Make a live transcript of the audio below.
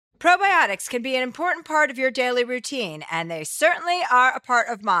Probiotics can be an important part of your daily routine, and they certainly are a part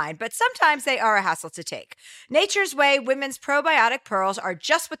of mine, but sometimes they are a hassle to take. Nature's Way Women's Probiotic Pearls are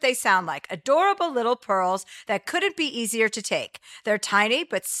just what they sound like, adorable little pearls that couldn't be easier to take. They're tiny,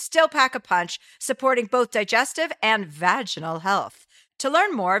 but still pack a punch, supporting both digestive and vaginal health. To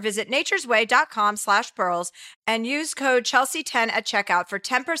learn more, visit naturesway.com/pearls and use code Chelsea10 at checkout for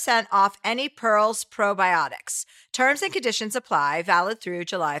 10% off any Pearls probiotics. Terms and conditions apply, valid through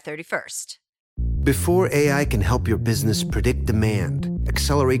July 31st. Before AI can help your business predict demand,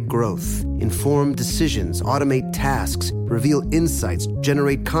 accelerate growth, inform decisions, automate tasks, reveal insights,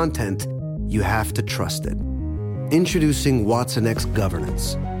 generate content, you have to trust it. Introducing Watson X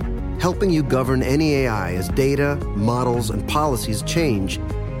Governance, helping you govern any AI as data, models, and policies change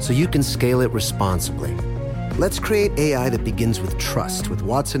so you can scale it responsibly. Let's create AI that begins with trust with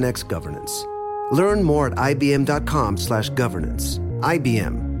Watson X Governance. Learn more at ibm.com/governance.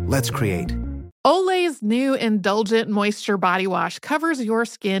 IBM. Let's create. Olay's new Indulgent Moisture Body Wash covers your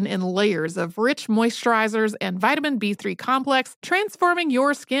skin in layers of rich moisturizers and vitamin B3 complex, transforming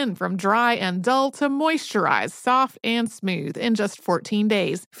your skin from dry and dull to moisturized, soft, and smooth in just 14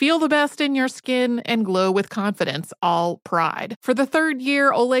 days. Feel the best in your skin and glow with confidence, all pride. For the third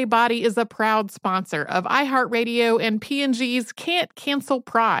year, Olay Body is a proud sponsor of iHeartRadio and P&G's Can't Cancel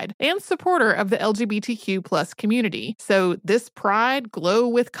Pride and supporter of the LGBTQ+ community. So this pride, glow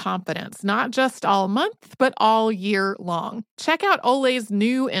with confidence, not just all month, but all year long. Check out Olay's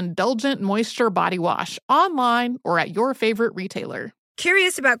new Indulgent Moisture Body Wash online or at your favorite retailer.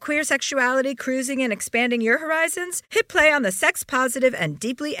 Curious about queer sexuality, cruising, and expanding your horizons? Hit play on the sex-positive and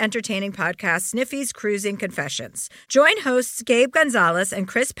deeply entertaining podcast Sniffy's Cruising Confessions. Join hosts Gabe Gonzalez and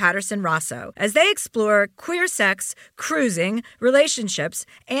Chris Patterson-Rosso as they explore queer sex, cruising, relationships,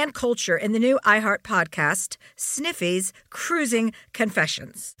 and culture in the new iHeart podcast, Sniffy's Cruising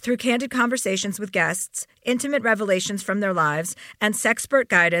Confessions. Through candid conversations with guests, intimate revelations from their lives, and sexpert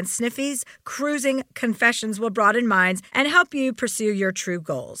guidance, Sniffy's Cruising Confessions will broaden minds and help you pursue your true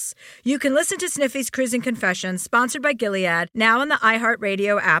goals. You can listen to Sniffy's Cruising Confessions, sponsored by Gilead, now on the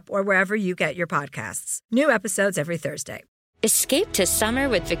iHeartRadio app or wherever you get your podcasts. New episodes every Thursday. Escape to summer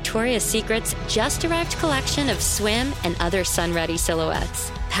with Victoria's Secret's just-arrived collection of swim and other sun-ready silhouettes.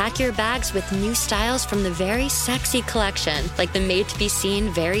 Pack your bags with new styles from the Very Sexy collection, like the made-to-be-seen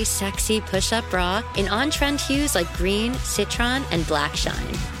Very Sexy push-up bra in on-trend hues like green, citron, and black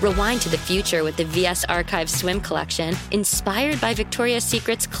shine. Rewind to the future with the VS Archive swim collection, inspired by Victoria's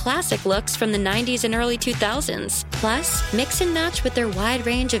Secret's classic looks from the 90s and early 2000s. Plus, mix and match with their wide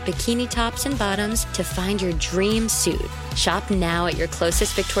range of bikini tops and bottoms to find your dream suit. Shop now at your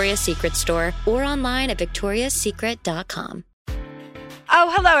closest Victoria's Secret store or online at victoriassecret.com. Oh,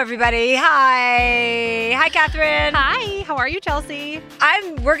 hello, everybody. Hi. Hi, Catherine. Hi. How are you, Chelsea?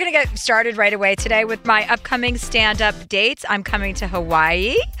 We're going to get started right away today with my upcoming stand-up dates. I'm coming to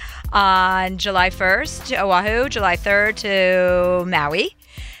Hawaii on July 1st to Oahu, July 3rd to Maui.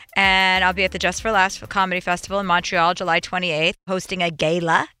 And I'll be at the Just for Laughs Comedy Festival in Montreal, July 28th, hosting a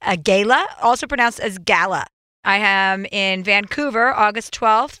gala, also pronounced as gala. I am in Vancouver, August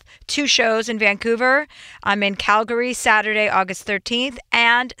 12th, 2 shows in Vancouver. I'm in Calgary, Saturday, August 13th,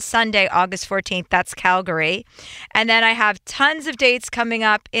 and Sunday, August 14th. That's Calgary. And then I have tons of dates coming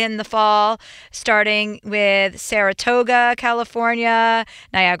up in the fall, starting with Saratoga, California,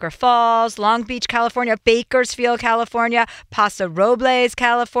 Niagara Falls, Long Beach, California, Bakersfield, California, Paso Robles,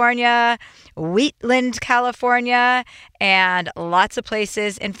 California, Wheatland, California, and lots of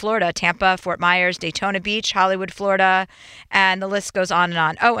places in Florida, Tampa, Fort Myers, Daytona Beach, Hollywood, Florida, and the list goes on and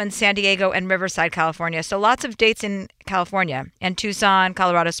on. Oh, and San Diego and Riverside, California. So lots of dates in California and Tucson,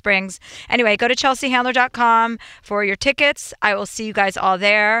 Colorado Springs. Anyway, go to chelseahandler.com for your tickets. I will see you guys all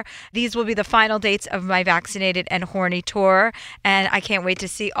there. These will be the final dates of my Vaccinated and Horny tour, and I can't wait to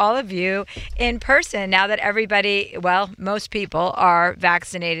see all of you in person now that everybody, well, most people are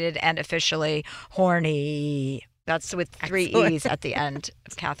vaccinated and officially horny. That's with 3 E's at the end,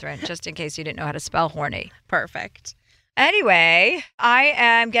 Catherine, just in case you didn't know how to spell horny. Perfect. Anyway, I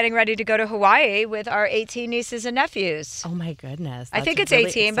am getting ready to go to Hawaii with our 18 nieces and nephews. Oh, my goodness. I think it's really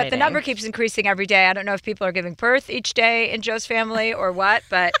 18, but the exciting. number keeps increasing every day. I don't know if people are giving birth each day in Joe's family or what,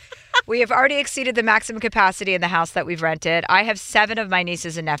 but we have already exceeded the maximum capacity in the house that we've rented. I have 7 of my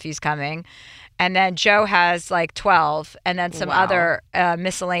nieces and nephews coming. And then Joe has like 12, and then some other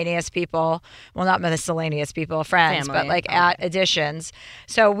miscellaneous people. Well, not miscellaneous people, friends, but like at additions.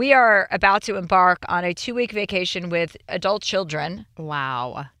 So we are about to embark on a 2-week vacation with adult children.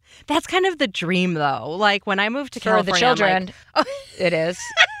 Wow. That's kind of the dream, though. Like when I moved to For California, the children, I'm like, it is.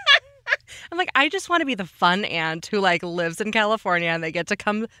 I'm like, I just want to be the fun aunt who like lives in California and they get to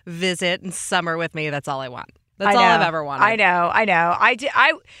come visit and summer with me. That's all I want. That's all I've ever wanted. I know.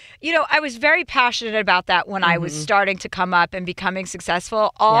 I was very passionate about that when I was starting to come up and becoming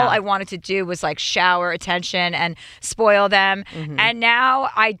successful. All I wanted to do was like shower attention and spoil them. And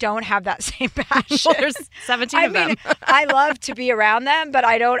now I don't have that same passion. Well, there's 17 of them. I love to be around them, but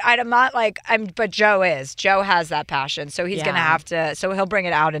I'm not like, but Joe is. Joe has that passion. So he's going to have to, so he'll bring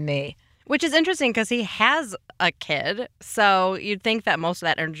it out in me. Which is interesting because he has a kid. So you'd think that most of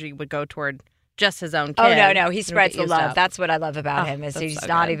that energy would go toward just his own kid. Oh, no. He spreads the love. That's what I love about him is he's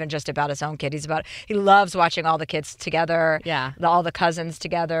not even just about his own kid. He loves watching all the kids together. Yeah. All the cousins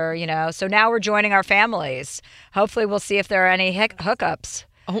together, you know. So now we're joining our families. Hopefully we'll see if there are any hookups.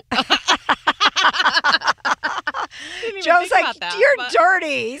 Oh. Joe's like, you're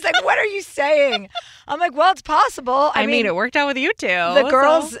dirty. He's like, what are you saying? I'm like, well, it's possible. I mean, it worked out with you two.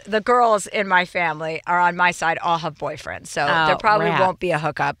 The girls in my family are on my side all have boyfriends. So there probably won't be a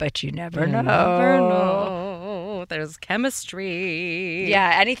hookup, but you never know. Never know. There's chemistry.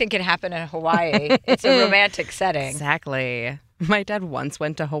 Yeah, anything can happen in Hawaii. It's a romantic setting. Exactly. My dad once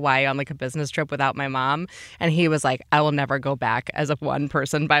went to Hawaii on like a business trip without my mom, and he was like, I will never go back as a one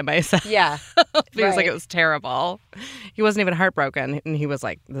person by myself. Yeah. He was like, it was terrible. He wasn't even heartbroken, and he was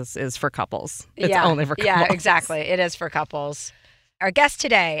like, this is for couples. It's only for couples. Yeah, exactly. It is for couples. Our guest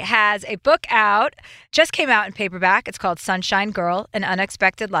today has a book out, just came out in paperback. It's called Sunshine Girl, An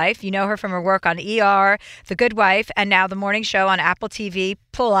Unexpected Life. You know her from her work on ER, The Good Wife, and now The Morning Show on Apple TV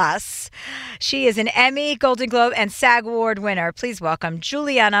Plus. She is an Emmy, Golden Globe, and SAG Award winner. Please welcome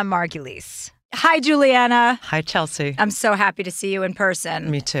Juliana Margulies. Hi, Juliana. Hi, Chelsea. I'm so happy to see you in person.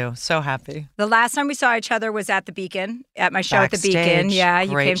 Me too. So happy. The last time we saw each other was at the Beacon, at my show Backstage. at the Beacon. Yeah,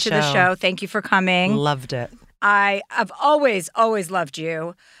 you Great came to the show. Thank you for coming. Loved it. I've always loved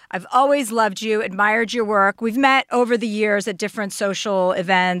you. I've always loved you, admired your work. We've met over the years at different social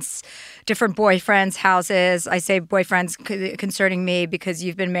events, different boyfriends' houses. I say boyfriends concerning me because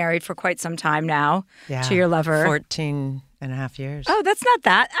you've been married for quite some time now to your lover. 14 and a half years. Oh, that's not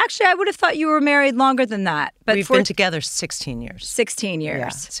that. Actually, I would have thought you were married longer than that. But we've been together 16 years. 16 years. Yeah,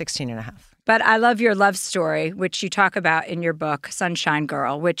 16 and a half. But I love your love story, which you talk about in your book, Sunshine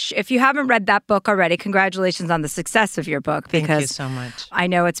Girl, which if you haven't read that book already, congratulations on the success of your book. Because thank you so much. I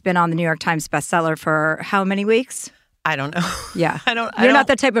know it's been on the New York Times bestseller for how many weeks? I don't know. Yeah. You're not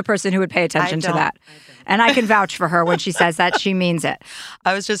the type of person who would pay attention to that. And I can vouch for her when she says that. She means it.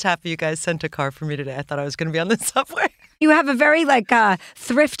 I was just happy you guys sent a car for me today. I thought I was going to be on the subway. You have a very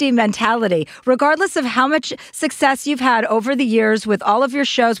thrifty mentality. Regardless of how much success you've had over the years with all of your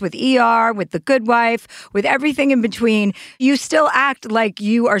shows, with ER, with The Good Wife, with everything in between, you still act like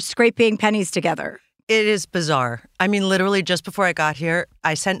you are scraping pennies together. It is bizarre. I mean, literally just before I got here,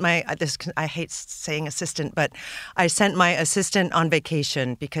 I sent I hate saying assistant, but I sent my assistant on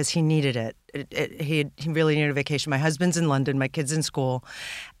vacation because he needed it. He really needed a vacation. My husband's in London, my kid's in school,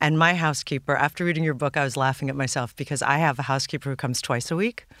 and my housekeeper, after reading your book, I was laughing at myself because I have a housekeeper who comes twice a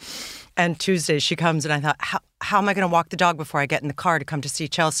week. And Tuesdays she comes and I thought, how am I going to walk the dog before I get in the car to come to see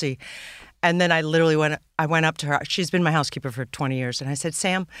Chelsea? And then I literally went up to her. She's been my housekeeper for 20 years. And I said,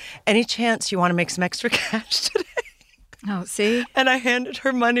 Sam, any chance you want to make some extra cash today? Oh, see? And I handed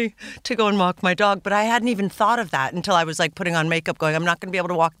her money to go and walk my dog. But I hadn't even thought of that until I was like putting on makeup going, I'm not going to be able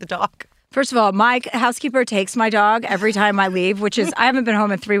to walk the dog. First of all, my housekeeper takes my dog every time I leave, which is, I haven't been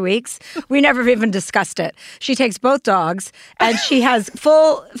home in 3 weeks. We never even discussed it. She takes both dogs and she has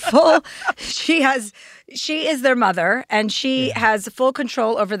she is their mother and she has full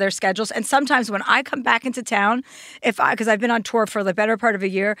control over their schedules. And sometimes when I come back into town, because I've been on tour for the better part of a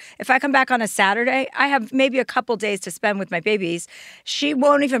year, if I come back on a Saturday, I have maybe a couple days to spend with my babies. She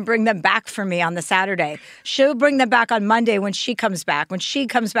won't even bring them back for me on the Saturday. She'll bring them back on Monday when she comes back. When she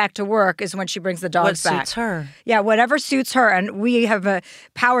comes back to work is when she brings the dogs back. What suits her. Yeah, whatever suits her. And we have a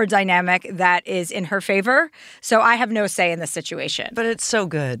power dynamic that is in her favor. So I have no say in the situation. But it's so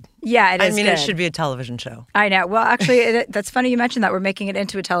good. Yeah, it is. I mean, good. It should be a television show. I know. Well, actually, that's funny you mentioned that. We're making it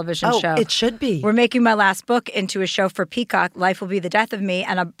into a television show. Oh, it should be. We're making my last book into a show for Peacock, Life Will Be the Death of Me.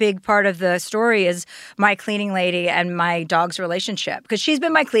 And a big part of the story is my cleaning lady and my dog's relationship. Because she's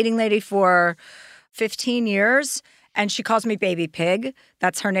been my cleaning lady for 15 years. And she calls me Baby Pig.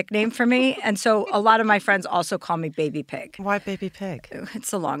 That's her nickname for me. And so a lot of my friends also call me Baby Pig. Why Baby Pig?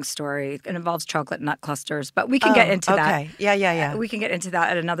 It's a long story. It involves chocolate nut clusters, but we can get into that. Okay. Yeah. We can get into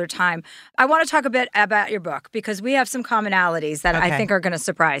that at another time. I want to talk a bit about your book because we have some commonalities that I think are going to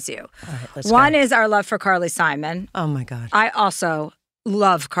surprise you. All right, let's One go. is our love for Carly Simon. Oh, my God. I also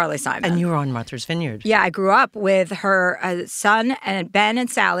love Carly Simon. And you were on Martha's Vineyard. Yeah, I grew up with her son and Ben and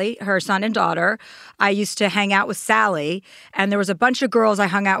Sally, her son and daughter. I used to hang out with Sally, and there was a bunch of girls I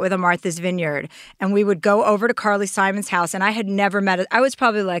hung out with on Martha's Vineyard. And we would go over to Carly Simon's house, and I had never met I was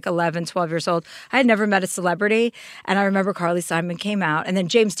probably like 11, 12 years old. I had never met a celebrity, and I remember Carly Simon came out, and then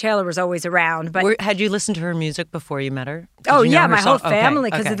James Taylor was always around. But Had you listened to her music before you met her? Did oh, you know yeah, her my whole song? family,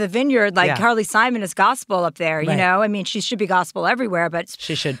 because Okay. of the Vineyard. Like, Yeah. Carly Simon is gospel up there, you Right. know? I mean, she should be gospel everywhere, but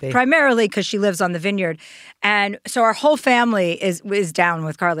She should be. primarily because she lives on the Vineyard. And so our whole family is down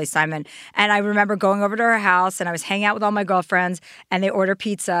with Carly Simon. And I remember going over to her house, and I was hanging out with all my girlfriends, and they ordered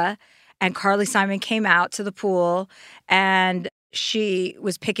pizza, and Carly Simon came out to the pool, and she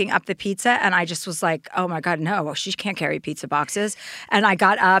was picking up the pizza, and I just was like, oh my God, no, she can't carry pizza boxes. And I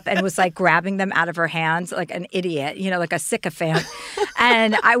got up and was like grabbing them out of her hands like an idiot, you know, like a sycophant.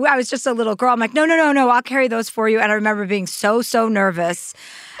 And I was just a little girl. I'm like, no, I'll carry those for you. And I remember being so nervous.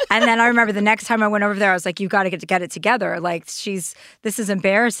 And then I remember the next time I went over there, I was like, you got to get it together. Like, this is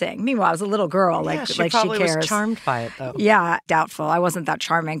embarrassing. Meanwhile, I was a little girl. Yeah, Like, she like probably she cares. was charmed by it, though. Yeah, doubtful. I wasn't that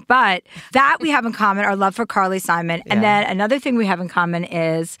charming. But that we have in common, our love for Carly Simon. And Yeah. then another thing we have in common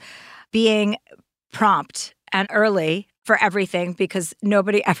is being prompt and early for everything, because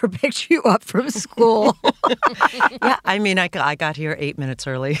nobody ever picked you up from school. Yeah, I mean, I got here 8 minutes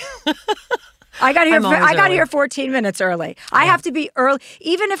early. I got here. I'm always I got early. here 14 minutes early. I have to be early,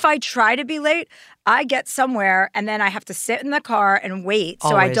 even if I try to be late. I get somewhere, and then I have to sit in the car and wait,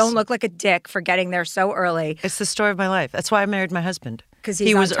 so I Always. don't look like a dick for getting there so early. It's the story of my life. That's why I married my husband. 'Cause he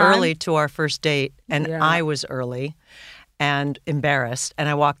he's on was time? early to our first date, and Yeah. I was early and embarrassed. And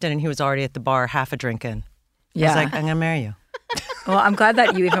I walked in, and he was already at the bar, half a drink in. I was like, I'm going to marry you. Well, I'm glad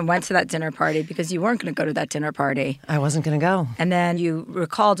that you even went to that dinner party, because you weren't going to go to that dinner party. I wasn't going to go. And then you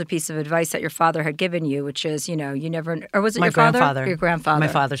recalled a piece of advice that your father had given you, which is, you know, you never, or was it My your father? grandfather. Your grandfather. My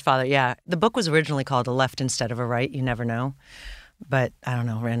father's father, yeah. The book was originally called A Left Instead of a Right. You never know. But I don't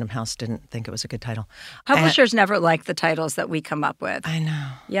know, Random House didn't think it was a good title. Publishers never like the titles that we come up with. I know.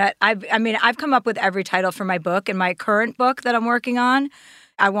 Yet, I've come up with every title for my book. And my current book that I'm working on,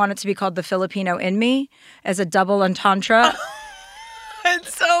 I want it to be called The Filipino in Me, as a double entendre.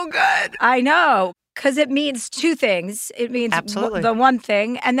 It's so good. I know, because it means two things. It means Absolutely. the one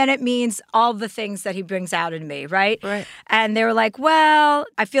thing, and then it means all the things that he brings out in me, right? Right. And they were like, well,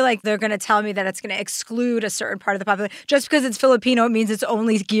 I feel like they're going to tell me that it's going to exclude a certain part of the population. Just because it's Filipino, it means it's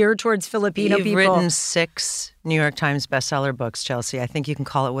only geared towards Filipino You've people. written 6 New York Times bestseller books, Chelsea. I think you can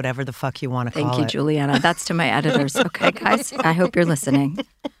call it whatever the fuck you want to call it. Thank you, Juliana. That's to my editors. Okay, guys? I hope you're listening.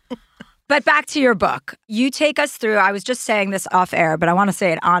 But back to your book. You take us through, I was just saying this off air, but I want to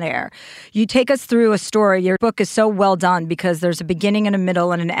say it on air. You take us through a story. Your book is so well done because there's a beginning and a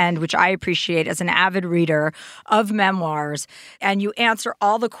middle and an end, which I appreciate as an avid reader of memoirs. And you answer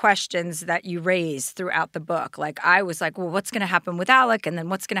all the questions that you raise throughout the book. Like, I was like, well, what's going to happen with Alec? And then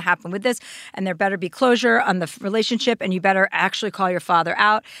what's going to happen with this? And there better be closure on the relationship, and you better actually call your father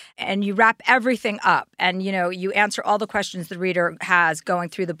out. And you wrap everything up. And, you know, you answer all the questions the reader has going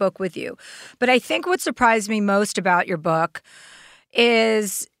through the book with you. But I think what surprised me most about your book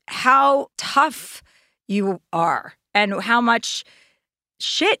is how tough you are and how much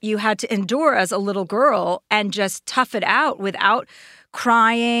shit you had to endure as a little girl and just tough it out without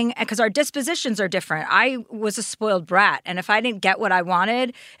crying, because our dispositions are different. I was a spoiled brat, and if I didn't get what I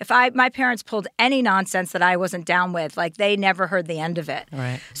wanted, my parents pulled any nonsense that I wasn't down with, like, they never heard the end of it.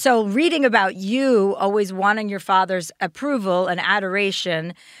 Right. So reading about you always wanting your father's approval and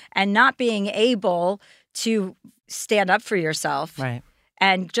adoration and not being able to stand up for yourself. Right.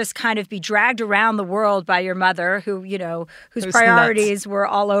 And just kind of be dragged around the world by your mother, who, you know, whose Who's priorities were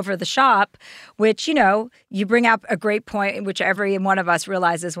all over the shop, which, you know, you bring up a great point, which every one of us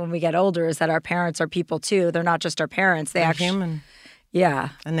realizes when we get older, is that our parents are people too. They're not just our parents. They're human. Yeah.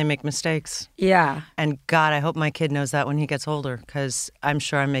 And they make mistakes. Yeah. And God, I hope my kid knows that when he gets older, because I'm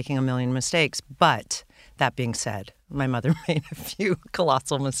sure I'm making a million mistakes. But that being said, my mother made a few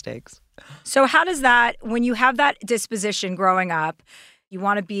colossal mistakes. So how does that, when you have that disposition growing up, you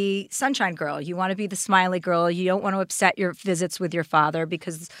want to be sunshine girl. You want to be the smiley girl. You don't want to upset your visits with your father,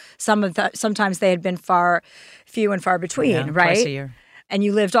 because sometimes they had been few and far between, Yeah, right? twice a year. And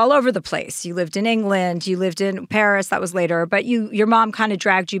you lived all over the place. You lived in England. You lived in Paris. That was later. But your mom kind of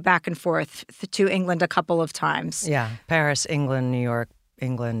dragged you back and forth to England a couple of times. Yeah. Paris, England, New York,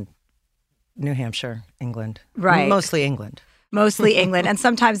 England, New Hampshire, England. Right. Mostly England. Mostly England, and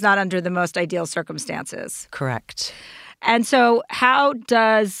sometimes not under the most ideal circumstances. Correct. And so how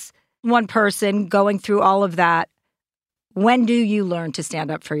does one person going through all of that, when do you learn to stand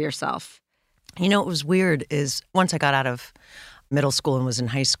up for yourself? You know, what was weird is once I got out of middle school and was in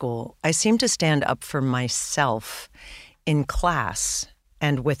high school, I seemed to stand up for myself in class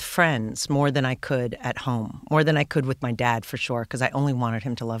and with friends more than I could at home, more than I could with my dad for sure, because I only wanted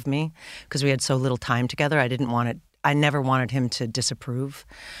him to love me because we had so little time together. I never wanted him to disapprove.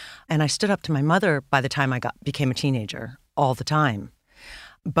 And I stood up to my mother by the time I became a teenager all the time.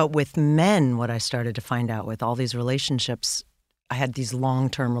 But with men, what I started to find out with all these relationships, I had these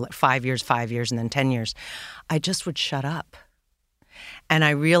long-term, 5 years, and then 10 years, I just would shut up. And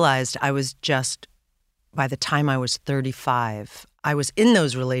I realized I was just, by the time I was 35, I was in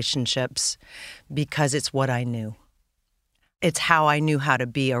those relationships because it's what I knew. It's how I knew how to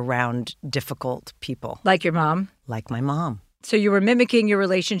be around difficult people. Like your mom? Like my mom. So you were mimicking your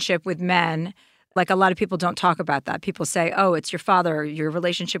relationship with men. Like a lot of people don't talk about that. People say, oh, it's your father, your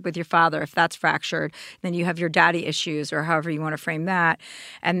relationship with your father. If that's fractured, then you have your daddy issues or however you want to frame that.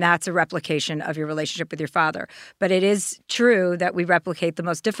 And that's a replication of your relationship with your father. But it is true that we replicate the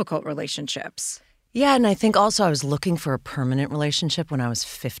most difficult relationships. Yeah, and I think also I was looking for a permanent relationship when I was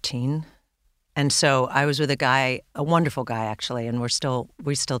 15. And so I was with a guy, a wonderful guy actually, and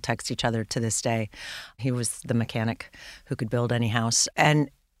we still text each other to this day. He was the mechanic who could build any house.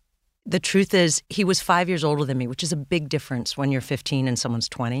 And the truth is, he was 5 years older than me, which is a big difference when you're 15 and someone's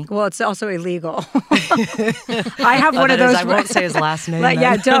 20. Well, it's also illegal. I have one of those. I won't say his last name.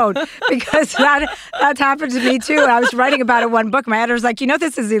 Yeah, don't, because that's happened to me too. I was writing about it in one book. My editor's like,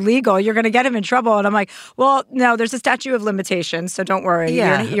 this is illegal. You're going to get him in trouble. And I'm like, well, no, there's a statute of limitations, so don't worry.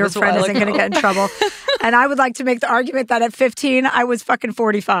 Yeah, your friend isn't going to get in trouble. And I would like to make the argument that at 15, I was fucking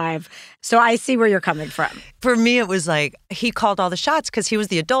 45. So I see where you're coming from. For me, it was like he called all the shots because he was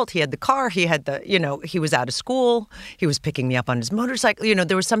the adult. He had the car. He had he was out of school. He was picking me up on his motorcycle.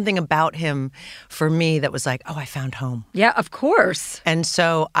 There was something about him for me that was like, oh, I found home. Yeah, of course. And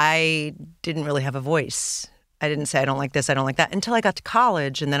so I didn't really have a voice. I didn't say, I don't like this, I don't like that, until I got to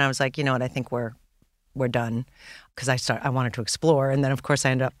college. And then I was like, you know what, I think we're done. Because I wanted to explore. And then, of course,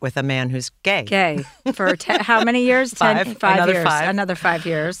 I ended up with a man who's gay. Gay. For how many years? 5. 5 Another years. 5. Another 5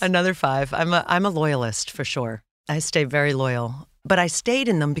 years. Another 5. I'm a loyalist for sure. I stay very loyal. But I stayed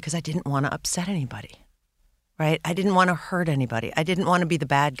in them because I didn't want to upset anybody, right? I didn't want to hurt anybody. I didn't want to be the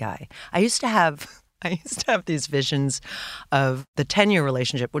bad guy. I used to have these visions of the 10-year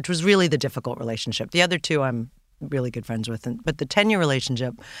relationship, which was really the difficult relationship. The other two I'm really good friends with. But the 10-year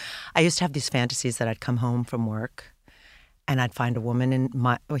relationship, I used to have these fantasies that I'd come home from work and I'd find a woman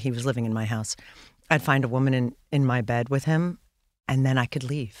he was living in my house. I'd find a woman in my bed with him, and then I could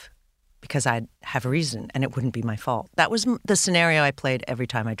leave because I'd have a reason and it wouldn't be my fault. That was the scenario I played every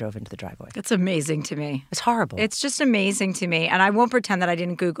time I drove into the driveway. That's amazing to me. It's horrible. It's just amazing to me. And I won't pretend that I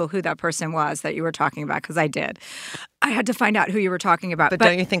didn't Google who that person was that you were talking about, because I did. I had to find out who you were talking about. But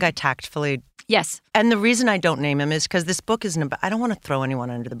don't you think I tactfully... Yes. And the reason I don't name him is because this book isn't about... I don't want to throw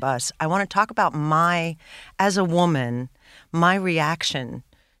anyone under the bus. I want to talk about as a woman, my reaction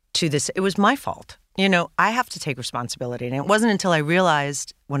to this. It was my fault. I have to take responsibility. And it wasn't until I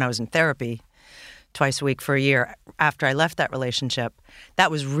realized when I was in therapy twice a week for a year after I left that relationship, that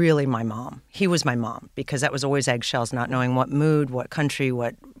was really my mom. He was my mom, because that was always eggshells, not knowing what mood, what country,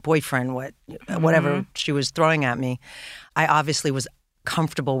 what boyfriend, whatever she was throwing at me. I obviously was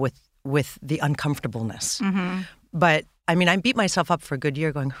comfortable with the uncomfortableness. Mm-hmm. But, I beat myself up for a good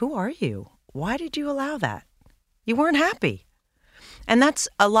year going, who are you? Why did you allow that? You weren't happy. And that's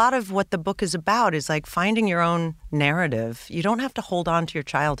a lot of what the book is about, is like finding your own narrative. You don't have to hold on to your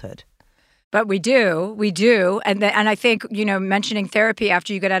childhood. But we do. And I think, mentioning therapy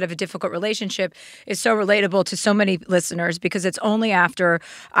after you get out of a difficult relationship is so relatable to so many listeners, because it's only after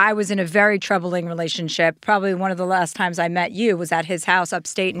I was in a very troubling relationship. Probably one of the last times I met you was at his house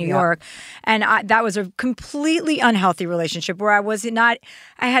upstate New York. And that was a completely unhealthy relationship where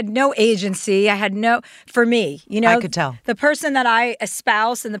I had no agency. For me, I could tell. The person that I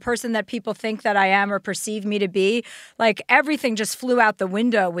espouse and the person that people think that I am or perceive me to be, like everything just flew out the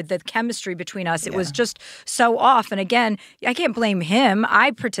window with the chemistry between us. It was just so off. And again, I can't blame him.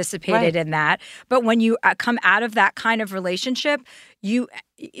 I participated in that. But when you come out of that kind of relationship,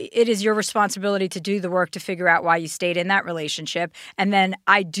 it is your responsibility to do the work to figure out why you stayed in that relationship. And then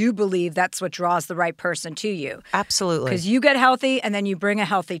I do believe that's what draws the right person to you. Absolutely. Because you get healthy and then you bring a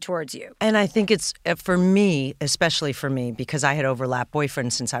healthy towards you. And I think it's, for me, especially for me, because I had overlapped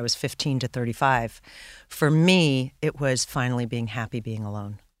boyfriends since I was 15 to 35, for me, it was finally being happy being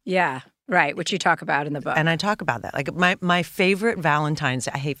alone. Yeah. Right, which you talk about in the book. And I talk about that. Like my favorite Valentine's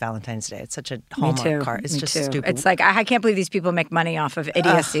Day, I hate Valentine's Day. It's such a Hallmark card. It's just stupid. It's like, I can't believe these people make money off of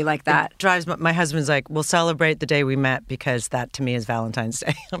idiocy like that. It drives my husband's like, we'll celebrate the day we met because that to me is Valentine's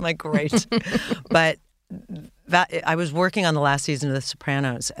Day. I'm like, great. But I was working on the last season of The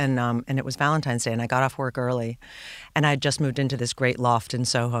Sopranos, and it was Valentine's Day, and I got off work early, and I had just moved into this great loft in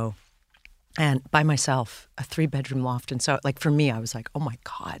Soho. And by myself, a 3-bedroom loft. And so, like, for me, I was like, oh, my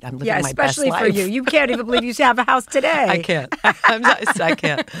God, I'm living my best life. Yeah, especially for you. You can't even believe you have a house today. I can't. I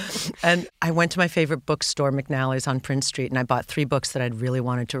can't. And I went to my favorite bookstore, McNally's on Prince Street, and I bought 3 books that I'd really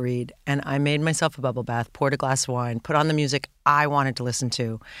wanted to read. And I made myself a bubble bath, poured a glass of wine, put on the music I wanted to listen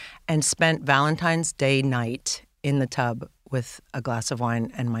to, and spent Valentine's Day night in the tub with a glass of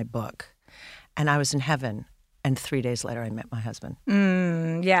wine and my book. And I was in heaven. And 3 days later, I met my husband.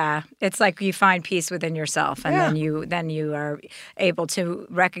 Yeah, it's like you find peace within yourself, and then you are able to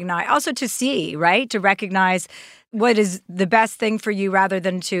recognize, also to see, right? To recognize what is the best thing for you, rather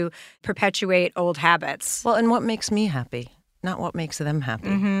than to perpetuate old habits. Well, and what makes me happy, not what makes them happy.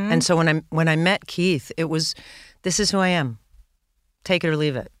 And so when I met Keith, it was, this is who I am. Take it or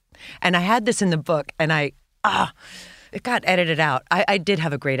leave it. And I had this in the book, and it got edited out. I did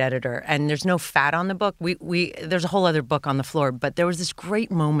have a great editor, and there's no fat on the book. There's a whole other book on the floor, but there was this great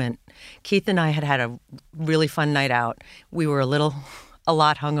moment. Keith and I had a really fun night out. We were a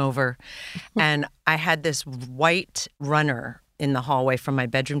lot hungover, and I had this white runner in the hallway from my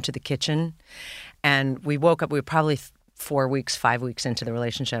bedroom to the kitchen, and we woke up. We were probably 5 weeks into the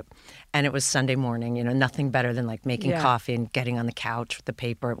relationship, and it was Sunday morning. You know, nothing better than like making coffee and getting on the couch with the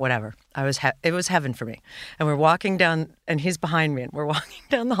paper, whatever. It was heaven for me. And we're walking down, and he's behind me, and we're walking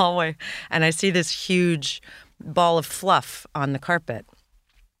down the hallway, and I see this huge ball of fluff on the carpet,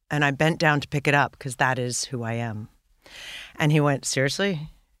 and I bent down to pick it up because that is who I am. And he went,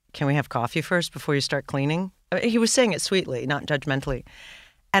 seriously? Can we have coffee first before you start cleaning? I mean, he was saying it sweetly, not judgmentally.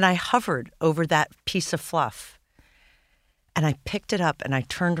 And I hovered over that piece of fluff. And I picked it up and I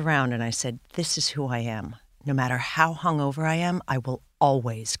turned around and I said, this is who I am. No matter how hungover I am, I will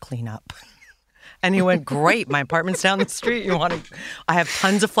always clean up. And he went, great, my apartment's down the street. I have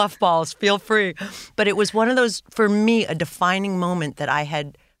tons of fluff balls, feel free. But it was one of those, for me, a defining moment that I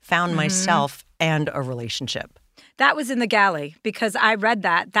had found myself and a relationship. That was in the galley, because I read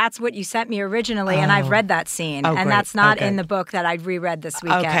that. That's what you sent me originally, and I've read that scene. And that's not in the book that I reread this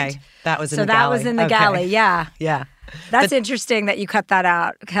weekend. Okay, that was in the galley. So that was in the galley, yeah. Yeah. That's interesting that you cut that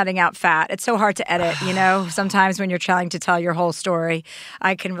out, cutting out fat. It's so hard to edit, you know, sometimes when you're trying to tell your whole story.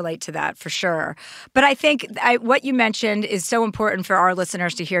 I can relate to that for sure. But I think what you mentioned is so important for our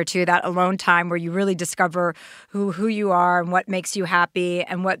listeners to hear too, that alone time where you really discover who you are and what makes you happy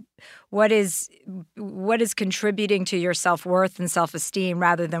and what is contributing to your self-worth and self-esteem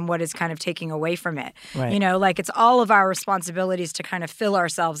rather than what is kind of taking away from it. Right. You know, like it's all of our responsibilities to kind of fill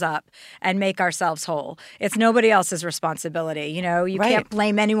ourselves up and make ourselves whole. It's nobody else's responsibility. You know, you can't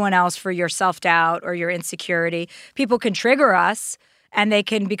blame anyone else for your self-doubt or your insecurity. People can trigger us. And they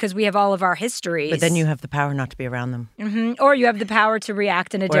can, because we have all of our histories. But then you have the power not to be around them. Mm-hmm. Or you have the power to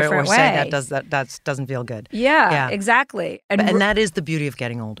react in a different way. Say that doesn't feel good. Yeah, exactly. And that is the beauty of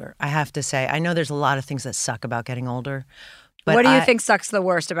getting older, I have to say. I know there's a lot of things that suck about getting older. But what do you think sucks the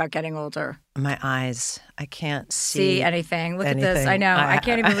worst about getting older? My eyes. I can't see anything. Look anything. at this. I know. I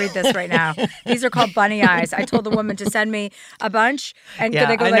can't even read this right now. These are called bunny eyes. I told the woman to send me a bunch, and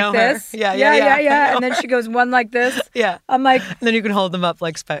they go like this. Yeah. And then she goes one like this. Yeah. I'm like. And then you can hold them up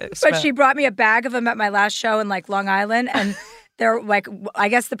like. But she brought me a bag of them at my last show in like Long Island, and. They're like, I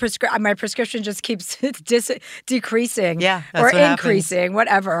guess my prescription just keeps decreasing or increasing, happens.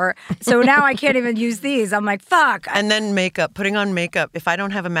 Whatever. So now I can't even use these. I'm like, fuck. And then putting on makeup. If I don't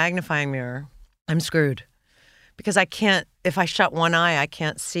have a magnifying mirror, I'm screwed. Because I can't, if I shut one eye, I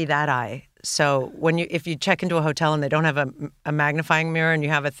can't see that eye. So if you check into a hotel and they don't have a magnifying mirror and you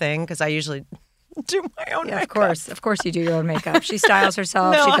have a thing, because I usually do my own makeup. Of course you do your own makeup. She styles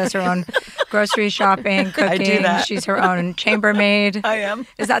herself. She does her own grocery shopping, cooking. I do that. She's her own chambermaid. I am.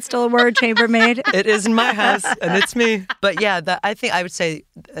 Is that still a word, chambermaid? It is in my house, and it's me. But yeah, I think I would say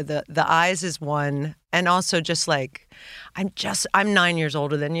the eyes is one, and also just like I'm 9 years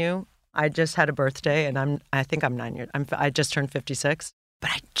older than you. I just had a birthday, and I think I'm 9 years. I just turned 56. But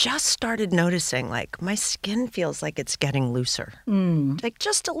I just started noticing, like, my skin feels like it's getting looser. Like,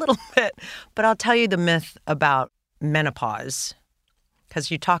 just a little bit. But I'll tell you the myth about menopause, because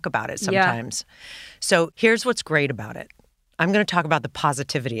you talk about it sometimes. Yeah. So here's what's great about it. I'm going to talk about the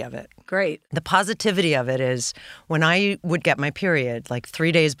positivity of it. Great. The positivity of it is when I would get my period, like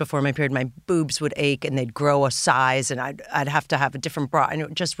 3 days before my period, my boobs would ache and they'd grow a size and I'd have to have a different bra. And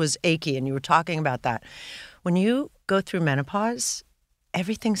it just was achy. And you were talking about that. When you go through menopause,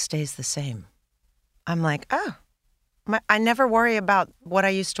 everything stays the same. I'm like, I never worry about what I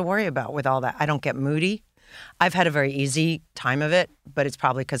used to worry about with all that. I don't get moody. I've had a very easy time of it, but it's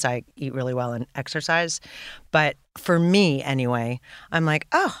probably because I eat really well and exercise. But for me, anyway, I'm like,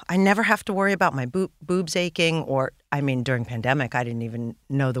 oh, I never have to worry about my boobs aching. Or, I mean, during pandemic, I didn't even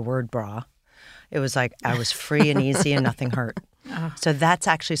know the word bra. It was like I was free and easy and nothing hurt. So that's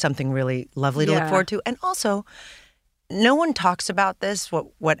actually something really lovely to look forward to. And also, no one talks about this,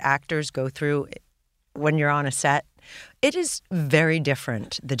 what actors go through when you're on a set. It is very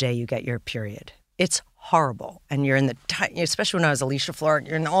different the day you get your period. It's horrible. And you're in the tight, especially when I was Alicia Florent,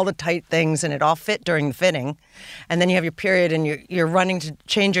 you're in all the tight things and it all fit during the fitting. And then you have your period and you're running to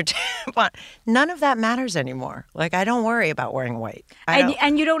change your tampon. None of that matters anymore. Like, I don't worry about wearing white.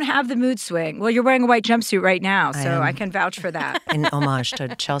 And you don't have the mood swing. Well, you're wearing a white jumpsuit right now, so I can vouch for that. In homage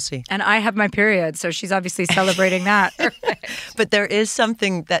to Chelsea. And I have my period, so she's obviously celebrating that. But there is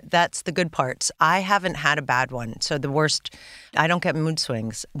something that's the good parts. I haven't had a bad one. So the worst, I don't get mood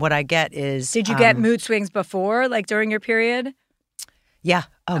swings. What I get is... Did you get mood swings before, like during your period? Yeah.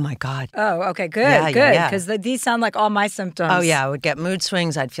 Oh, my God. Oh, okay. Good, good. Because these sound like all my symptoms. Oh, yeah. I would get mood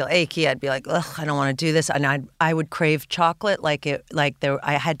swings. I'd feel achy. I'd be like, ugh, I don't want to do this. And I would crave chocolate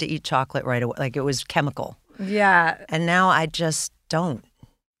I had to eat chocolate right away. Like it was chemical. Yeah. And now I just don't.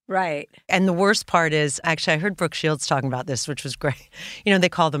 Right. And the worst part is, actually, I heard Brooke Shields talking about this, which was great. You know, they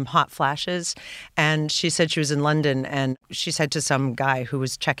call them hot flashes. And she said she was in London and she said to some guy who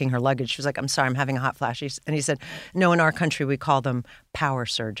was checking her luggage, she was like, I'm sorry, I'm having a hot flash. And he said, no, in our country, we call them power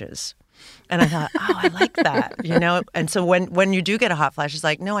surges. And I thought, oh, I like that, you know? And so when you do get a hot flash, it's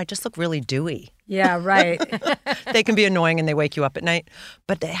like, no, I just look really dewy. Yeah, right. They can be annoying and they wake you up at night,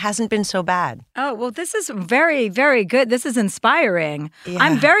 but it hasn't been so bad. Oh, well, this is very, very good. This is inspiring. Yeah.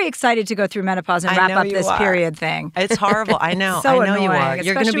 I'm very excited to go through menopause and wrap up this period thing. It's horrible. I know. So I know annoying, you are.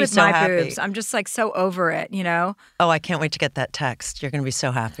 You're going to be with so my happy. Boobs. I'm just like so over it, you know? Oh, I can't wait to get that text. You're going to be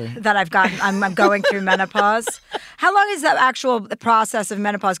so happy. That I'm going through menopause. How long is the actual process of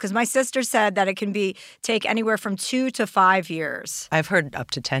menopause? Because my sister said that it can take anywhere from 2 to 5 years. I've heard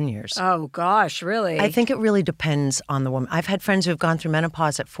up to 10 years. Oh, gosh, really? I think it really depends on the woman. I've had friends who have gone through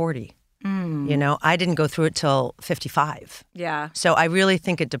menopause at 40. You know, I didn't go through it till 55. Yeah. So I really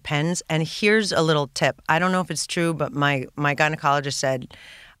think it depends. And here's a little tip. I don't know if it's true, but my gynecologist said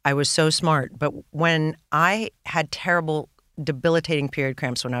I was so smart. But when I had terrible, debilitating period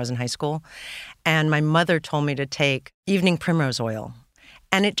cramps when I was in high school, and my mother told me to take evening primrose oil.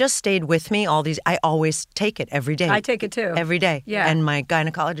 And it just stayed with me I always take it every day. I take it too. Every day. Yeah. And my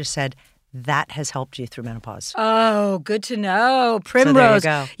gynecologist said, that has helped you through menopause. Oh, good to know. Primrose. So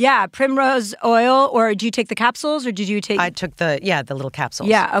there you go. Yeah, primrose oil. Or do you take the capsules or did you take... I took the little capsules.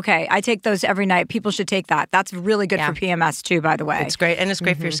 Yeah, okay. I take those every night. People should take that. That's really good for PMS too, by the way. It's great. And it's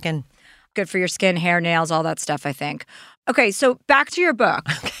great for your skin. Good for your skin, hair, nails, all that stuff, I think. Okay, so back to your book.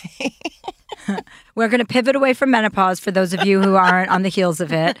 Okay. We're going to pivot away from menopause for those of you who aren't on the heels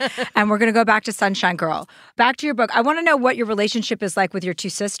of it. And we're going to go back to Sunshine Girl. Back to your book. I want to know what your relationship is like with your two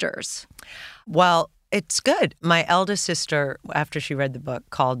sisters. Well, it's good. My eldest sister, after she read the book,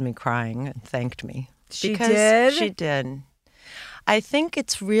 called me crying and thanked me. She did? She did. I think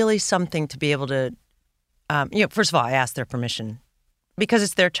it's really something to be able to, first of all, I asked their permission. Because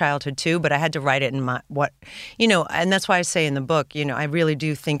it's their childhood too, but I had to write it in and that's why I say in the book, I really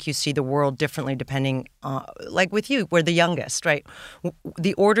do think you see the world differently depending, like with you, we're the youngest, right?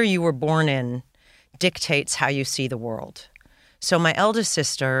 The order you were born in dictates how you see the world. So my eldest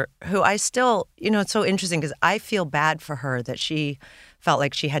sister, who I still, it's so interesting because I feel bad for her that she felt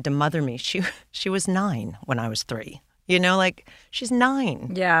like she had to mother me. She was 9 when I was 3. She's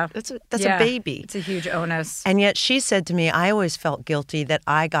 9. Yeah. That's a baby. It's a huge onus. And yet she said to me, I always felt guilty that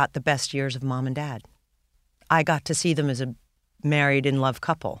I got the best years of mom and dad. I got to see them as a married in love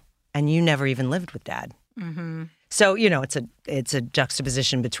couple. And you never even lived with dad. Mm-hmm. So, it's a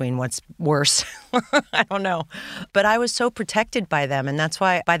juxtaposition between what's worse. I don't know. But I was so protected by them. And that's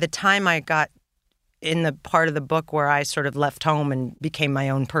why by the time I got in the part of the book where I sort of left home and became my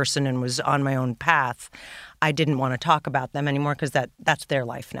own person and was on my own path, I didn't want to talk about them anymore because that's their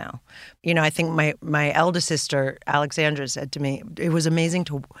life now. I think my eldest sister, Alexandra, said to me, it was amazing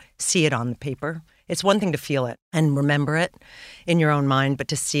to see it on the paper. It's one thing to feel it and remember it in your own mind, but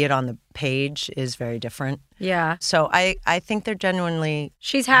to see it on the page is very different. Yeah. So I think they're genuinely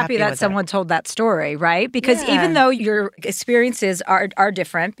She's happy that someone told that story, right? Because even though your experiences are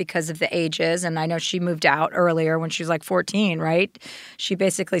different because of the ages, and I know she moved out earlier when she was like 14, right? She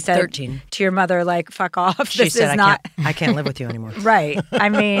basically said 13. To your mother, like, fuck off. She this said, is not... I can't live with you anymore. Right. I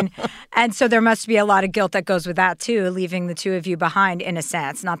mean, And so there must be a lot of guilt that goes with that too, leaving the two of you behind in a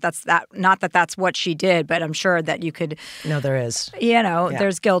sense. Not that that's what she did, but I'm sure that you could. No, there is.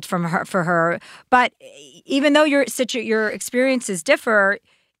 There's guilt from her for her. But even though your experiences differ,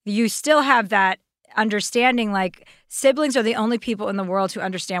 you still have that understanding. Like siblings are the only people in the world who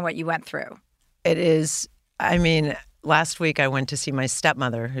understand what you went through. It is. I mean, last week I went to see my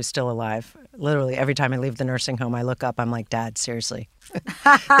stepmother, who's still alive. Literally, every time I leave the nursing home, I look up, I'm like, Dad, seriously,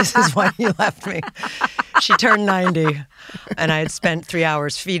 this is why you left me. She turned 90, and I had spent 3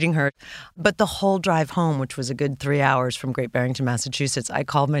 hours feeding her. But the whole drive home, which was a good 3 hours from Great Barrington, Massachusetts, I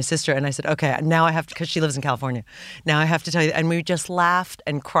called my sister, and I said, okay, now I have to, because she lives in California, now I have to tell you. And we just laughed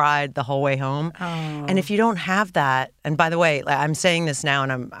and cried the whole way home. Oh. And if you don't have that, and by the way, I'm saying this now,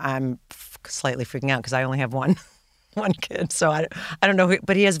 and I'm slightly freaking out because I only have one kid, so I don't know,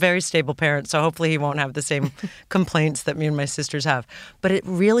 but he has very stable parents, so hopefully he won't have the same complaints that me and my sisters have. But it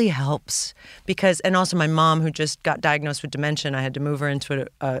really helps because, and also my mom who just got diagnosed with dementia, I had to move her into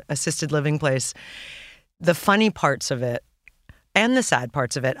an assisted living place. The funny parts of it and the sad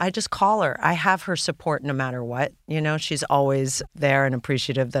parts of it, I just call her. I have her support no matter what. She's always there and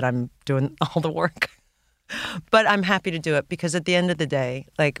appreciative that I'm doing all the work. But I'm happy to do it because at the end of the day,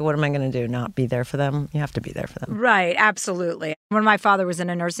 like, what am I going to do? Not be there for them? You have to be there for them. Right. Absolutely. When my father was in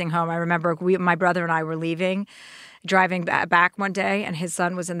a nursing home, I remember my brother and I were driving back one day, and his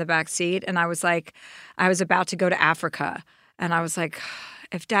son was in the back seat. And I was about to go to Africa. And I was like,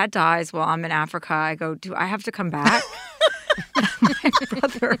 if Dad dies while I'm in Africa, I go, do I have to come back?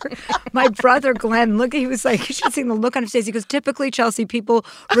 My brother Glenn, he was like, you should see the look on his face. He goes, typically, Chelsea, people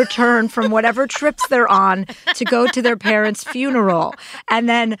return from whatever trips they're on to go to their parents' funeral. And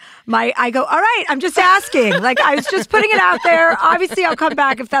then I go, all right, I'm just asking. Like, I was just putting it out there. Obviously, I'll come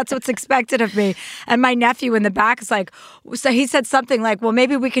back if that's what's expected of me. And my nephew in the back is like, so he said something like, well,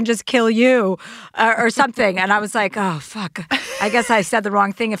 maybe we can just kill you or something. And I was like, oh, fuck. I guess I said the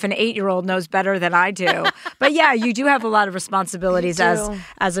wrong thing if an 8-year-old knows better than I do. But yeah, you do have a lot of responsibilities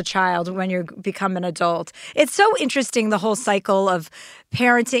as a child when you become an adult. It's so interesting, the whole cycle of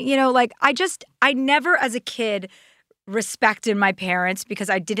parenting. I never as a kid respected my parents because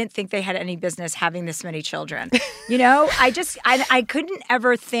I didn't think they had any business having this many children. I couldn't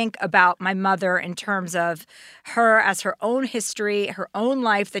ever think about my mother in terms of her as her own history, her own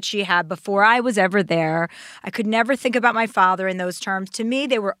life that she had before I was ever there. I could never think about my father in those terms. To me,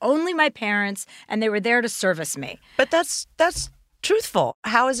 they were only my parents and they were there to service me. But that's truthful.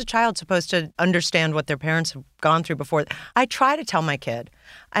 How is a child supposed to understand what their parents have gone through before? I try to tell my kid.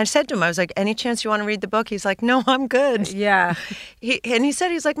 I said to him, I was like, any chance you want to read the book? He's like, no, I'm good. Yeah.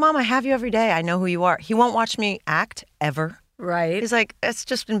 He's like, Mom, I have you every day. I know who you are. He won't watch me act ever. Right. He's like, it's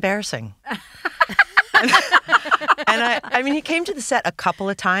just embarrassing. And he came to the set a couple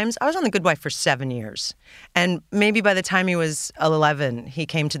of times. I was on The Good Wife for 7 years. And maybe by the time he was 11, he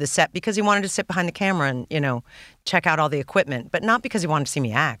came to the set because he wanted to sit behind the camera and, check out all the equipment, but not because he wanted to see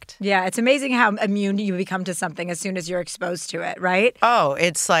me act. Yeah, it's amazing how immune you become to something as soon as you're exposed to it, right? Oh,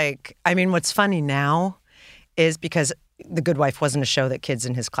 it's like, what's funny now is because The Good Wife wasn't a show that kids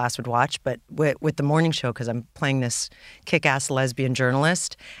in his class would watch, but with the morning show, because I'm playing this kick-ass lesbian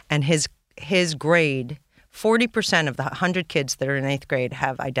journalist, and his grade, 40% of the 100 kids that are in 8th grade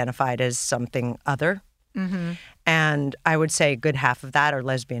have identified as something other. Mm-hmm. And I would say a good half of that are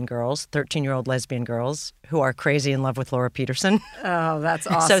lesbian girls, 13-year-old lesbian girls who are crazy in love with Laura Peterson. Oh, that's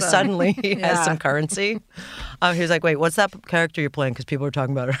awesome. So suddenly he has some currency. He was like, wait, what's that character you're playing? Because people are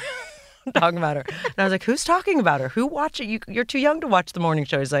talking about her. And I was like, who's talking about her? Who watch it? You're too young to watch the morning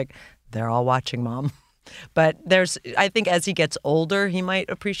show. He's like, they're all watching, Mom. But I think as he gets older, he might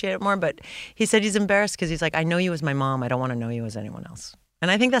appreciate it more. But he said he's embarrassed because he's like, I know you as my mom. I don't want to know you as anyone else. And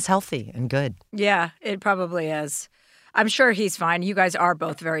I think that's healthy and good. Yeah, it probably is. I'm sure he's fine. You guys are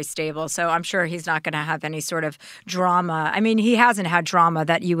both very stable, so I'm sure he's not going to have any sort of drama. He hasn't had drama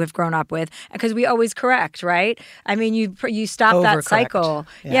that you have grown up with because we always correct, right? You stop that cycle.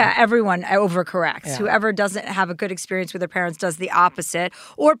 Yeah, everyone overcorrects. Yeah. Whoever doesn't have a good experience with their parents does the opposite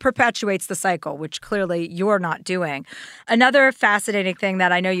or perpetuates the cycle, which clearly you're not doing. Another fascinating thing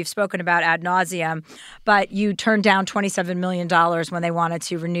that I know you've spoken about ad nauseum, but you turned down $27 million when they wanted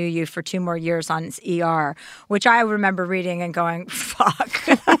to renew you for 2 more years on ER, which I remember remember reading and going, fuck.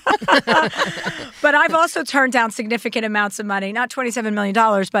 But I've also turned down significant amounts of money, not $27 million,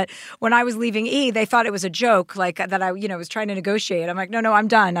 but when I was leaving E, they thought it was a joke, like that I, was trying to negotiate. I'm like, no, I'm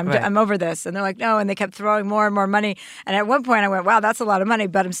done. I'm over this. And they're like, no. And they kept throwing more and more money. And at one point I went, wow, that's a lot of money,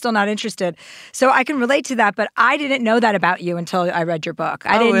 but I'm still not interested. So I can relate to that, but I didn't know that about you until I read your book.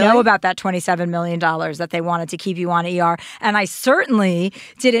 I didn't know about that $27 million that they wanted to keep you on ER. And I certainly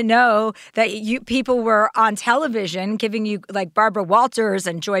didn't know that people were on television giving you, like Barbara Walters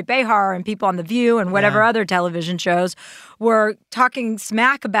and Joy Behar and people on The View and whatever other television shows were talking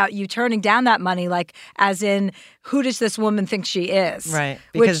smack about you turning down that money, like as in, who does this woman think she is? Right.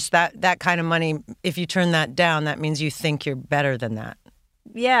 Because that kind of money, if you turn that down, that means you think you're better than that.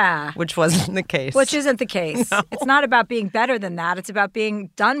 Yeah. Which wasn't the case. Which isn't the case. No. It's not about being better than that. It's about being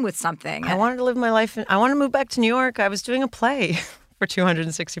done with something. I wanted to live my life. I wanted to move back to New York. I was doing a play for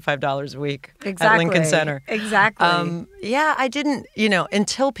 $265 a week at Lincoln Center. Exactly. I didn't,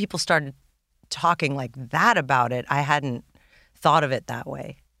 until people started talking like that about it, I hadn't thought of it that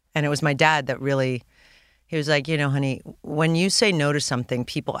way. And it was my dad that really, he was like, honey, when you say no to something,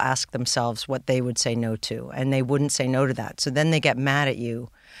 people ask themselves what they would say no to, and they wouldn't say no to that. So then they get mad at you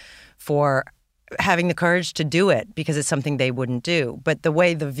for having the courage to do it because it's something they wouldn't do. But the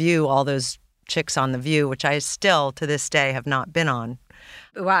way The View, all those chicks on The View, which I still to this day have not been on.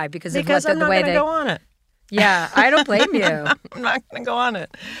 Why? Because I'm not going to go on it. Yeah, I don't blame you. I'm not going to go on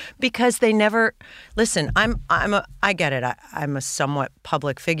it because they never listen. I get it. I'm a somewhat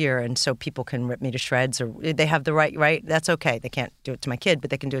public figure, and so people can rip me to shreds, or they have the right. That's okay. They can't do it to my kid,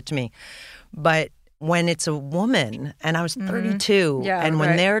 but they can do it to me. But when it's a woman, and I was 32, and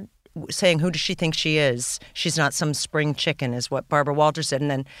when they're saying, who does she think she is? She's not some spring chicken, is what Barbara Walters said.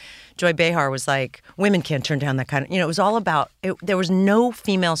 And then Joy Behar was like, women can't turn down that kind of, it was all about, there was no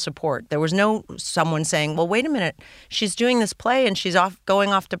female support. There was no someone saying, well, wait a minute, she's doing this play and she's going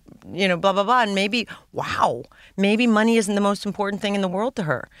off to, blah, blah, blah. And maybe money isn't the most important thing in the world to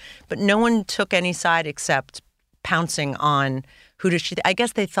her. But no one took any side except pouncing on who does she I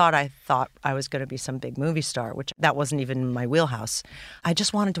guess they thought I was going to be some big movie star, which that wasn't even in my wheelhouse. I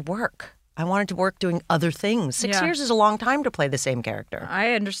just wanted to work. I wanted to work doing other things. 6 years is a long time to play the same character.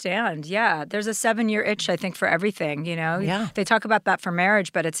 I understand. Yeah. There's a 7-year itch, I think, for everything, Yeah. They talk about that for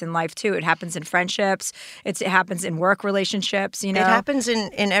marriage, but it's in life, too. It happens in friendships. It happens in work relationships, It happens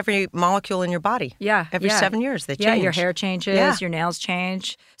in every molecule in your body. Yeah. Every 7 years, they change. Yeah, your hair changes, your nails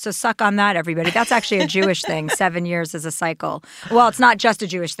change. So suck on that, everybody. That's actually a Jewish thing. 7 years is a cycle. Well, it's not just a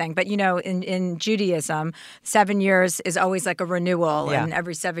Jewish thing, but, in Judaism, 7 years is always like a renewal, and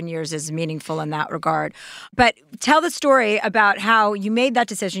every 7 years is meaningful in that regard. But tell the story about how you made that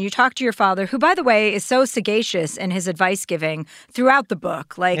decision. You talked to your father, who, by the way, is so sagacious in his advice giving throughout the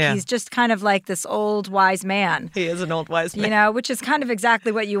book. He's just kind of like this old wise man. He is an old wise man. Which is kind of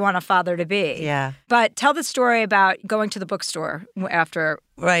exactly what you want a father to be. Yeah. But tell the story about going to the bookstore after.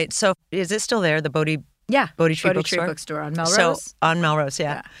 Right. So is it still there, the Bodhi Tree Bookstore on Melrose? So, on Melrose,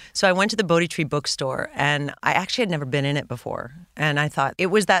 yeah. So I went to the Bodhi Tree Bookstore, and I actually had never been in it before. And I thought it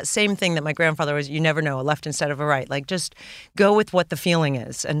was that same thing that my grandfather was, you never know, a left instead of a right. Like, just go with what the feeling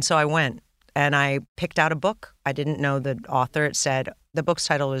is. And so I went, and I picked out a book. I didn't know the author. It said, the book's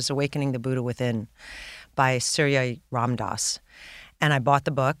title was Awakening the Buddha Within by Surya Ram Dass. And I bought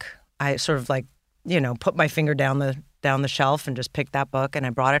the book. I sort of put my finger down the shelf and just picked that book, and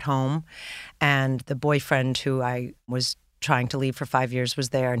I brought it home. And the boyfriend who I was trying to leave for 5 years was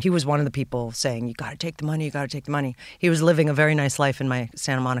there, and he was one of the people saying, you got to take the money, you got to take the money. He was living a very nice life in my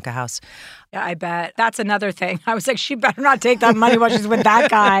Santa Monica house. Yeah, I bet. That's another thing. I was like, she better not take that money while she's with that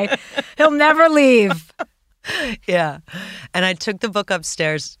guy. He'll never leave. Yeah. And I took the book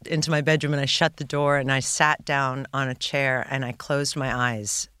upstairs into my bedroom, and I shut the door, and I sat down on a chair, and I closed my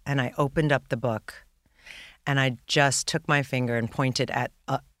eyes, and I opened up the book. And I just took my finger and pointed at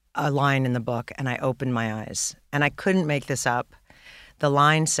a line in the book, and I opened my eyes. And I couldn't make this up. The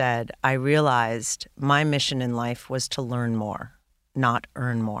line said, I realized my mission in life was to learn more, not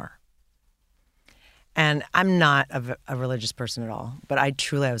earn more. And I'm not a religious person at all, but I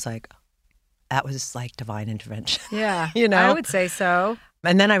was like, that was like divine intervention. Yeah, I would say so.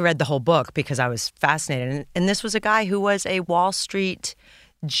 And then I read the whole book because I was fascinated. And this was a guy who was a Wall Street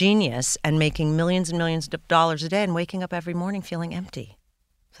genius and making millions and millions of dollars a day and waking up every morning feeling empty.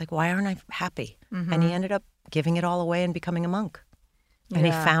 It's like, why aren't I happy? Mm-hmm. And he ended up giving it all away and becoming a monk. And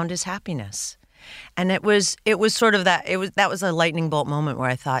he found his happiness. And it was sort of that was a lightning bolt moment where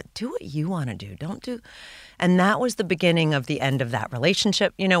I thought, do what you want to do. Don't do. And that was the beginning of the end of that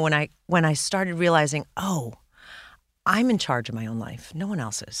relationship. When I started realizing, oh, I'm in charge of my own life. No one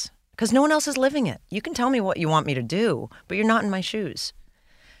else is. because no one else is living it. You can tell me what you want me to do, but you're not in my shoes.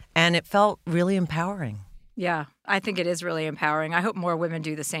 And it felt really empowering. Yeah, I think it is really empowering. I hope more women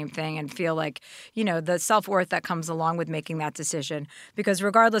do the same thing and feel like, you know, the self-worth that comes along with making that decision. Because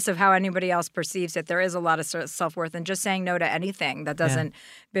regardless of how anybody else perceives it, there is a lot of self-worth in just saying no to anything that doesn't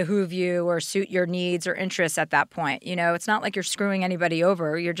behoove you or suit your needs or interests at that point. You know, it's not like you're screwing anybody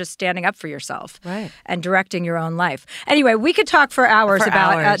over. You're just standing up for yourself and directing your own life. Anyway, we could talk for hours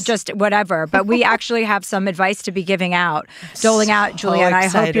about just whatever, but we actually have some advice to be giving out, doling out, Julianne. I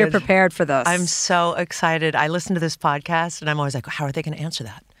hope you're prepared for this. I'm so excited. I listened to this podcast and I'm always like, how are they going to answer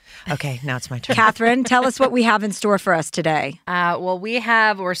that? Okay, now it's my turn. Catherine, tell us what we have in store for us today. Well,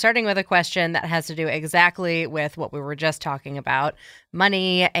 we're starting with a question that has to do exactly with what we were just talking about,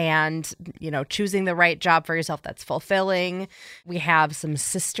 money and, you know, choosing the right job for yourself that's fulfilling. We have some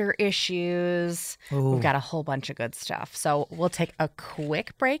sister issues. Ooh. We've got a whole bunch of good stuff. So we'll take a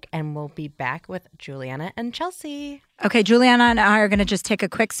quick break and we'll be back with Juliana and Chelsea. Okay, Juliana and I are going to just take a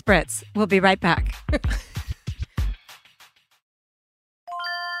quick spritz. We'll be right back.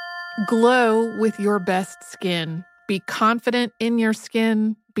 Glow with your best skin. Be confident in your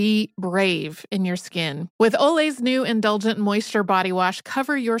skin. Be brave in your skin. With Olay's new Indulgent Moisture Body Wash,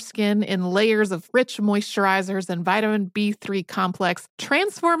 cover your skin in layers of rich moisturizers and vitamin B3 complex,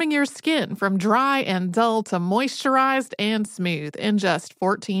 transforming your skin from dry and dull to moisturized and smooth in just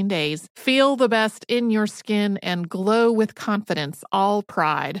 14 days. Feel the best in your skin and glow with confidence, all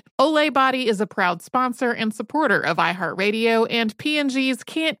pride. Olay Body is a proud sponsor and supporter of iHeartRadio and P&G's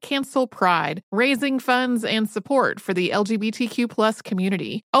Can't Cancel Pride, raising funds and support for the LGBTQ+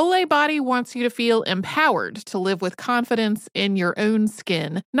 community. Olay Body wants you to feel empowered to live with confidence in your own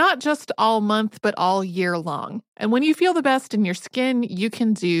skin, not just all month, but all year long. And when you feel the best in your skin, you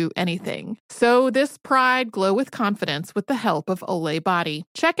can do anything. So this pride, glow with confidence with the help of Olay Body.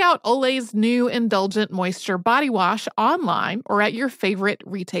 Check out Olay's new Indulgent Moisture Body Wash online or at your favorite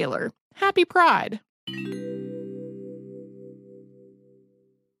retailer. Happy Pride!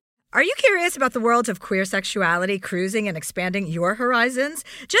 Are you curious about the world of queer sexuality, cruising, and expanding your horizons?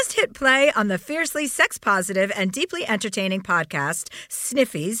 Just hit play on the fiercely sex-positive and deeply entertaining podcast,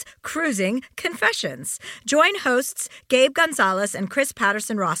 Sniffy's Cruising Confessions. Join hosts Gabe Gonzalez and Chris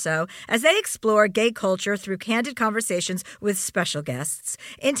Patterson-Rosso as they explore gay culture through candid conversations with special guests,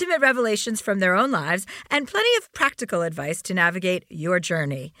 intimate revelations from their own lives, and plenty of practical advice to navigate your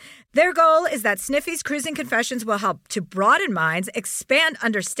journey. Their goal is that Sniffy's Cruising Confessions will help to broaden minds, expand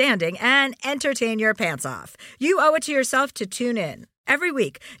understanding, and entertain your pants off. You owe it to yourself to tune in. Every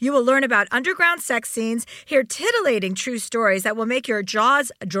week, you will learn about underground sex scenes, hear titillating true stories that will make your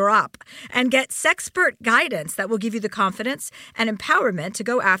jaws drop, and get sexpert guidance that will give you the confidence and empowerment to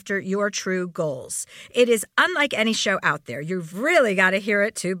go after your true goals. It is unlike any show out there. You've really got to hear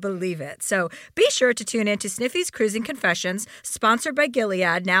it to believe it. So be sure to tune in to Sniffy's Cruising Confessions, sponsored by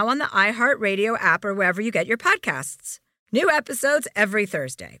Gilead, now on the iHeartRadio app or wherever you get your podcasts. New episodes every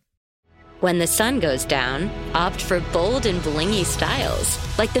Thursday. When the sun goes down, opt for bold and blingy styles,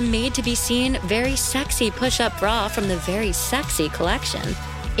 like the made-to-be-seen, very sexy push-up bra from the Very Sexy collection.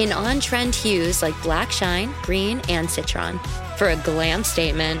 In on-trend hues like black shine, green, and citron. For a glam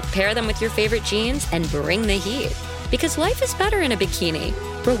statement, pair them with your favorite jeans and bring the heat. Because life is better in a bikini.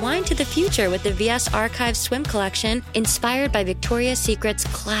 Rewind to the future with the VS Archive swim collection, inspired by Victoria's Secret's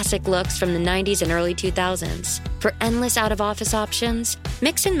classic looks from the 90s and early 2000s. For endless out-of-office options,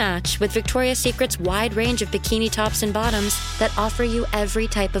 mix and match with Victoria's Secret's wide range of bikini tops and bottoms that offer you every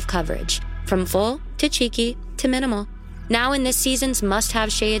type of coverage, from full to cheeky to minimal. Now in this season's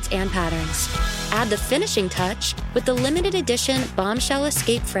must-have shades and patterns. Add the finishing touch with the limited edition Bombshell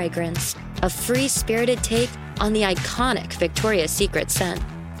Escape fragrance, a free-spirited take on the iconic Victoria's Secret scent.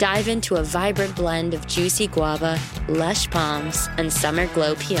 Dive into a vibrant blend of juicy guava, lush palms, and summer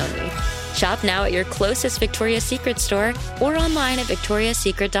glow peony. Shop now at your closest Victoria's Secret store or online at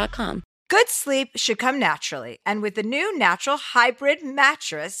victoriassecret.com. Good sleep should come naturally, and with the new Natural Hybrid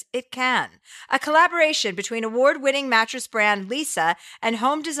mattress, it can. A collaboration between award-winning mattress brand Leesa and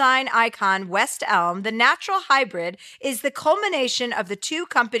home design icon West Elm, the Natural Hybrid is the culmination of the two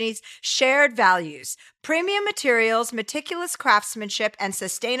companies' shared values: premium materials, meticulous craftsmanship, and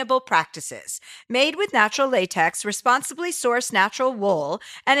sustainable practices. Made with natural latex, responsibly sourced natural wool,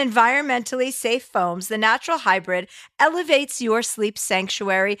 and environmentally safe foams, the Natural Hybrid elevates your sleep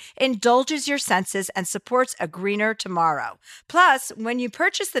sanctuary, indulges your senses, and supports a greener tomorrow. Plus, when you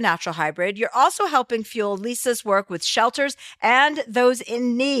purchase the Natural Hybrid, you're also helping fuel Leesa's work with shelters and those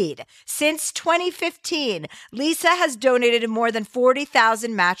in need. Since 2015, Leesa has donated more than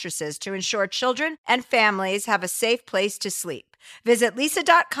 40,000 mattresses to ensure children and families have a safe place to sleep. Visit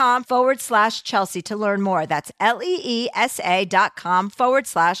leesa.com/Chelsea to learn more. That's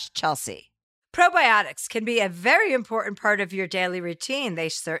LEESA.com/Chelsea. Probiotics can be a very important part of your daily routine. They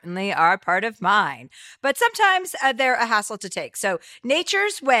certainly are part of mine, but sometimes they're a hassle to take. So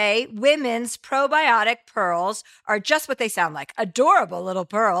Nature's Way Women's Probiotic Pearls are just what they sound like. Adorable little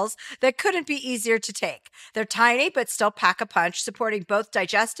pearls that couldn't be easier to take. They're tiny, but still pack a punch, supporting both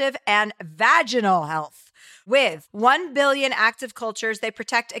digestive and vaginal health. With 1 billion active cultures, they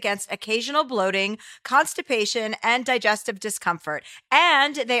protect against occasional bloating, constipation, and digestive discomfort.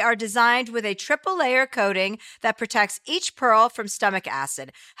 And they are designed with a triple layer coating that protects each pearl from stomach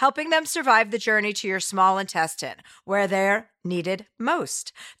acid, helping them survive the journey to your small intestine, where they're needed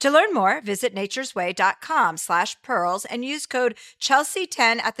most. To learn more, visit naturesway.com/pearls and use code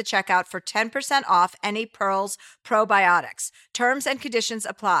Chelsea10 at the checkout for 10% off any Pearls probiotics. Terms and conditions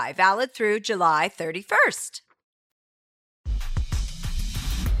apply. Valid through July 31st.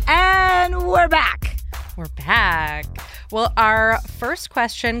 And we're back. We're back. Well, our first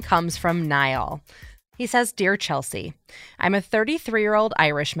question comes from Niall. He says, Dear Chelsea, I'm a 33-year-old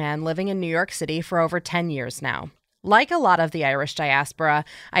Irish man living in New York City for over 10 years now. Like a lot of the Irish diaspora,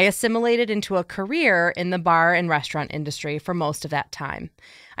 I assimilated into a career in the bar and restaurant industry for most of that time.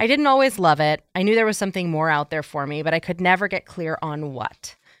 I didn't always love it. I knew there was something more out there for me, but I could never get clear on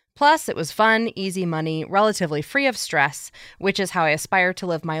what. Plus, it was fun, easy money, relatively free of stress, which is how I aspire to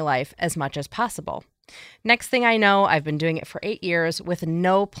live my life as much as possible. Next thing I know, I've been doing it for 8 years with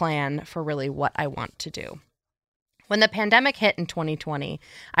no plan for really what I want to do. When the pandemic hit in 2020,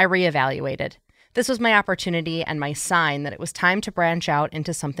 I reevaluated. This was my opportunity and my sign that it was time to branch out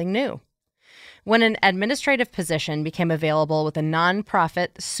into something new. When an administrative position became available with a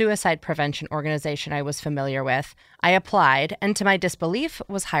nonprofit suicide prevention organization I was familiar with, I applied and, to my disbelief,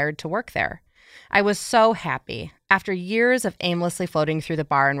 was hired to work there. I was so happy. After years of aimlessly floating through the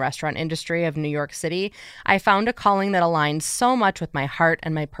bar and restaurant industry of New York City, I found a calling that aligned so much with my heart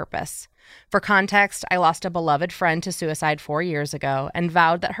and my purpose. For context, I lost a beloved friend to suicide 4 years ago and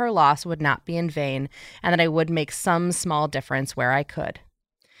vowed that her loss would not be in vain and that I would make some small difference where I could.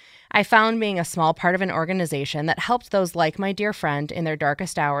 I found being a small part of an organization that helped those like my dear friend in their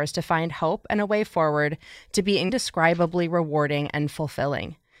darkest hours to find hope and a way forward to be indescribably rewarding and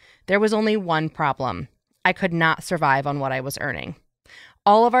fulfilling. There was only one problem. I could not survive on what I was earning.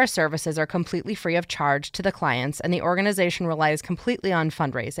 All of our services are completely free of charge to the clients, and the organization relies completely on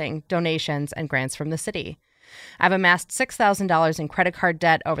fundraising, donations, and grants from the city. I've amassed $6,000 in credit card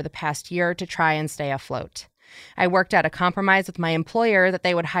debt over the past year to try and stay afloat. I worked out a compromise with my employer that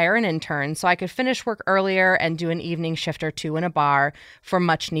they would hire an intern so I could finish work earlier and do an evening shift or two in a bar for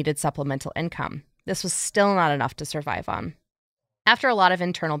much-needed supplemental income. This was still not enough to survive on. After a lot of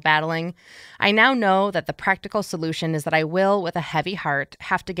internal battling, I now know that the practical solution is that I will, with a heavy heart,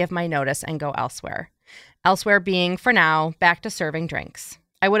 have to give my notice and go elsewhere. Elsewhere being, for now, back to serving drinks.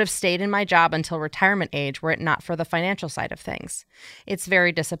 I would have stayed in my job until retirement age were it not for the financial side of things. It's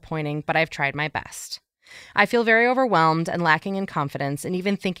very disappointing, but I've tried my best. I feel very overwhelmed and lacking in confidence and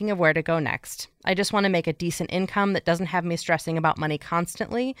even thinking of where to go next. I just want to make a decent income that doesn't have me stressing about money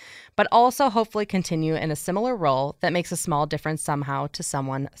constantly, but also hopefully continue in a similar role that makes a small difference somehow to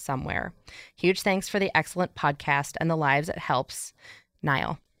someone somewhere. Huge thanks for the excellent podcast and the lives it helps.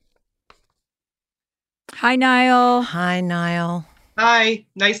 Niall. Hi, Niall. Hi, Niall. Hi,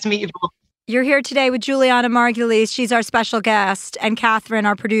 nice to meet you both. You're here today with Juliana Margulies. She's our special guest, and Catherine,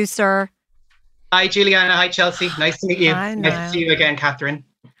 our producer. Hi, Juliana. Hi, Chelsea. Nice to meet you. Hi, nice Niall. to see you again, Catherine.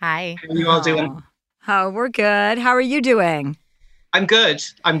 Hi. How are you all doing? Oh, we're good. How are you doing? I'm good.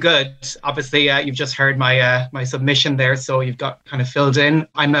 Obviously, you've just heard my submission there, so you've got kind of filled in.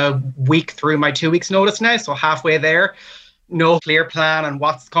 I'm a week through my 2 weeks notice now, so halfway there. No clear plan on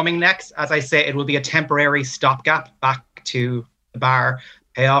what's coming next. As I say, it will be a temporary stopgap back to the bar,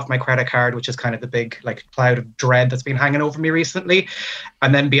 pay off my credit card, which is kind of the big cloud of dread that's been hanging over me recently.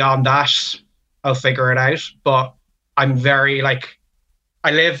 And then beyond that, I'll figure it out. But I'm very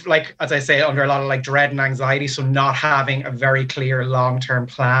I live, as I say, under a lot of dread and anxiety. So not having a very clear long-term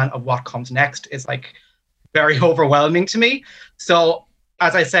plan of what comes next is very overwhelming to me. So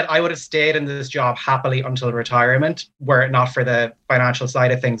as I said, I would have stayed in this job happily until retirement, were it not for the financial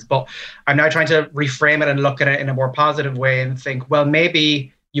side of things. But I'm now trying to reframe it and look at it in a more positive way and think, well,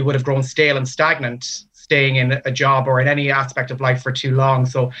 maybe you would have grown stale and stagnant staying in a job or in any aspect of life for too long.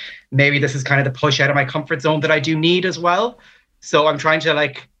 So maybe this is kind of the push out of my comfort zone that I do need as well. So I'm trying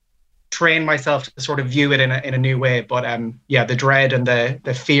to train myself to sort of view it in a new way. But the dread and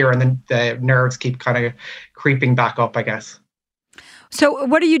the fear and the nerves keep kind of creeping back up, I guess. So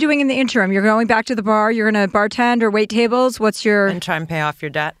what are you doing in the interim? You're going back to the bar? You're going to bartend or wait tables? What's your... And try and pay off your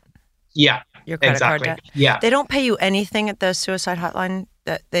debt? Yeah, your credit exactly. card debt? Yeah. They don't pay you anything at the suicide hotline?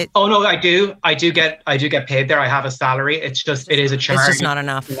 Oh, no, I do. I do get paid there. I have a salary. It is a charity. It's just not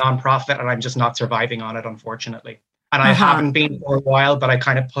enough. Non-profit, and I'm just not surviving on it, unfortunately. And I haven't been for a while, but I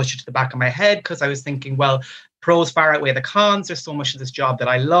kind of pushed it to the back of my head because I was thinking, well, pros far outweigh the cons. There's so much of this job that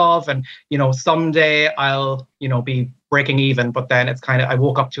I love. And, someday I'll, be breaking even. But then it's kind of, I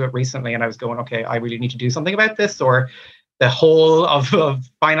woke up to it recently and I was going, okay, I really need to do something about this, or the whole of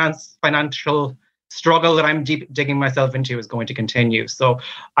financial struggle that I'm digging myself into is going to continue. So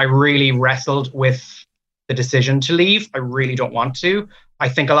I really wrestled with the decision to leave. I really don't want to. I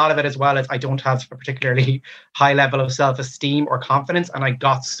think a lot of it as well is I don't have a particularly high level of self-esteem or confidence. And I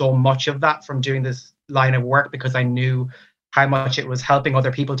got so much of that from doing this line of work because I knew how much it was helping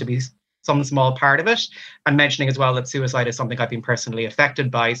other people to be some small part of it. And mentioning as well that suicide is something I've been personally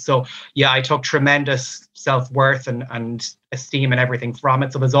affected by. So yeah, I took tremendous self-worth and esteem and everything from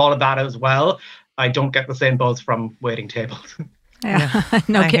it. So there's all of that as well. I don't get the same buzz from waiting tables. Yeah.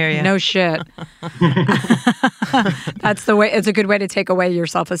 No shit. That's the way. It's a good way to take away your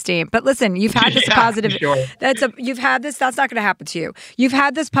self-esteem. But listen, you've had this positive. Sure. That's not going to happen to you. You've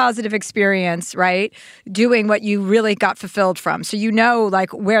had this positive experience, right? Doing what you really got fulfilled from. So you know,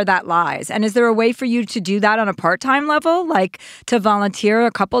 like, where that lies. And is there a way for you to do that on a part-time level, like to volunteer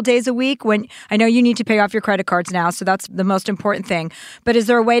a couple days a week? When I know you need to pay off your credit cards now, so that's the most important thing. But is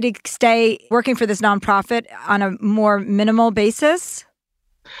there a way to stay working for this nonprofit on a more minimal basis?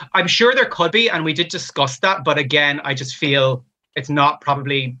 I'm sure there could be, and we did discuss that. But again, I just feel it's not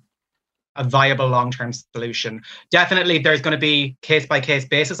probably a viable long-term solution. Definitely, there's going to be case-by-case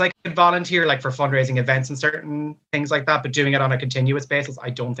basis. I could volunteer, like for fundraising events and certain things like that. But doing it on a continuous basis,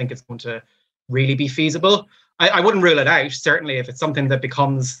 I don't think it's going to really be feasible. I wouldn't rule it out. Certainly, if it's something that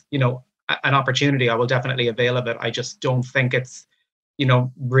becomes, an opportunity, I will definitely avail of it. I just don't think it's,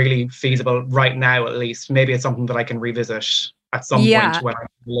 really feasible right now, at least. Maybe it's something that I can revisit at some point when I'm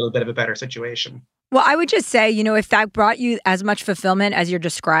in a little bit of a better situation. Well, I would just say, if that brought you as much fulfillment as you're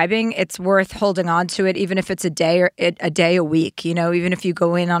describing, it's worth holding on to it, even if it's a day a week, even if you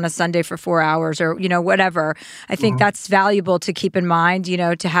go in on a Sunday for 4 hours or, whatever. I think that's valuable to keep in mind,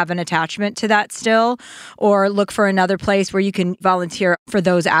 to have an attachment to that still, or look for another place where you can volunteer for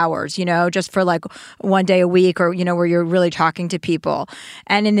those hours, just for like 1 day a week or, where you're really talking to people.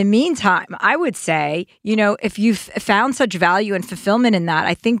 And in the meantime, I would say, if you've found such value and fulfillment in that,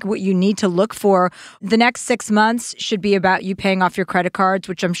 I think what you need to look for the next 6 months should be about you paying off your credit cards,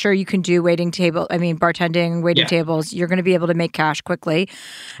 which I'm sure you can do bartending, waiting tables. You're going to be able to make cash quickly.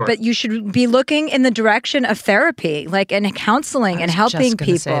 Sure. But you should be looking in the direction of therapy, and counseling and helping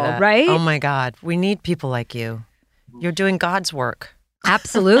people, right? Oh my God. We need people like you. You're doing God's work.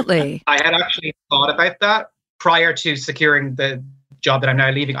 Absolutely. I had actually thought about that prior to securing the job that I'm now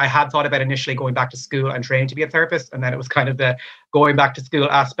leaving. I had thought about initially going back to school and training to be a therapist, and then it was kind of the going back to school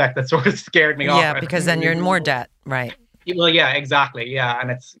aspect that sort of scared me off. Yeah, because then you're in more debt, right? Well, yeah, exactly. Yeah,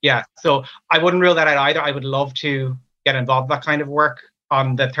 and so I wouldn't rule that out either. I would love to get involved in that kind of work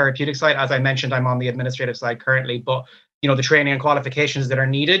on the therapeutic side. As I mentioned, I'm on the administrative side currently, but the training and qualifications that are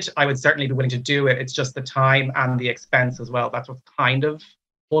needed, I would certainly be willing to do it. It's just the time and the expense as well. That's what's kind of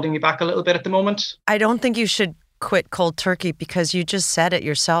holding me back a little bit at the moment. I don't think you should quit cold turkey because you just said it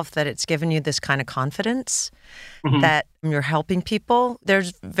yourself that it's given you this kind of confidence that you're helping people.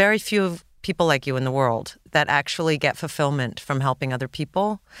 There's very few people like you in the world that actually get fulfillment from helping other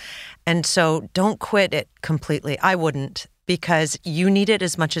people. And so don't quit it completely. I wouldn't, because you need it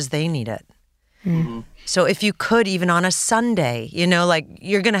as much as they need it. Mm-hmm. So if you could, even on a Sunday,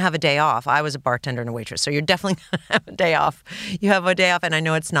 you're going to have a day off. I was a bartender and a waitress, so you're definitely going to have a day off. You have a day off, and I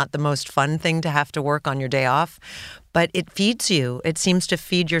know it's not the most fun thing to have to work on your day off, but it feeds you. It seems to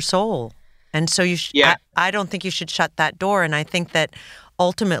feed your soul. And so I don't think you should shut that door. And I think that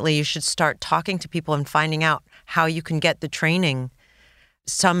ultimately you should start talking to people and finding out how you can get the training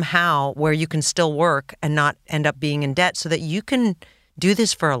somehow where you can still work and not end up being in debt so that you can do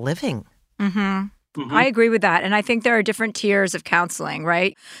this for a living. Mm-hmm. Mm-hmm. I agree with that. And I think there are different tiers of counseling,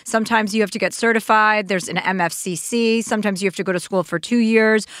 right? Sometimes you have to get certified. There's an MFCC. Sometimes you have to go to school for 2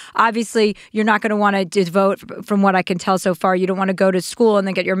 years. Obviously, you're not going to want to devote, from what I can tell so far, you don't want to go to school and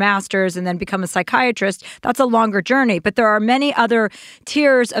then get your master's and then become a psychiatrist. That's a longer journey. But there are many other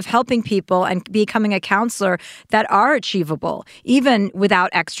tiers of helping people and becoming a counselor that are achievable, even without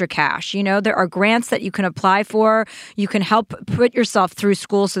extra cash. There are grants that you can apply for. You can help put yourself through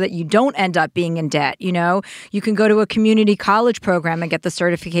school so that you don't end up being in debt. get. You know, you can go to a community college program and get the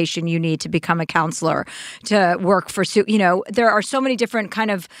certification you need to become a counselor, to work for, you know, there are so many different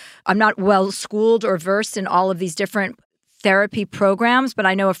kind of, I'm not well schooled or versed in all of these different therapy programs, but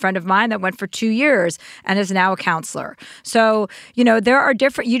I know a friend of mine that went for 2 years and is now a counselor. So, you know, there are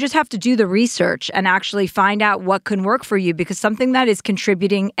different, you just have to do the research and actually find out what can work for you, because something that is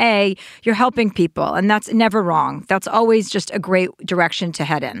contributing, you're helping people, and that's never wrong. That's always just a great direction to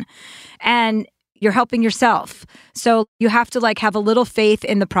head in. And you're helping yourself. So you have to like have a little faith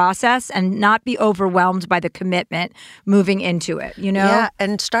in the process and not be overwhelmed by the commitment moving into it, you know? Yeah,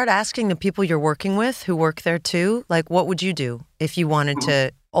 and start asking the people you're working with who work there too, like, what would you do if you wanted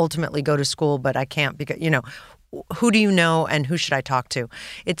to ultimately go to school, but I can't because, you know, who do you know and who should I talk to?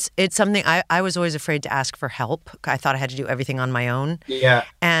 It's something I was always afraid to ask for help. I thought I had to do everything on my own. Yeah.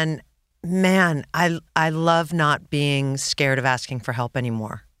 And man, I love not being scared of asking for help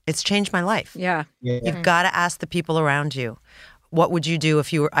anymore. It's changed my life. Yeah. You've got to ask the people around you. What would you do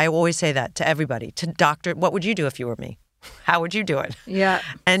if you were, I always say that to everybody, to doctor, what would you do if you were me? How would you do it? Yeah.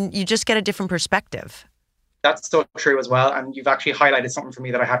 And you just get a different perspective. That's so true as well. And you've actually highlighted something for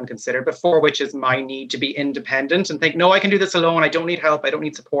me that I hadn't considered before, which is my need to be independent and think, no, I can do this alone. I don't need help. I don't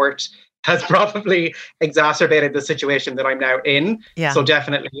need support. Has probably exacerbated the situation that I'm now in. Yeah. So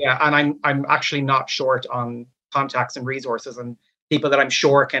definitely, yeah. And I'm actually not short on contacts and resources and people that I'm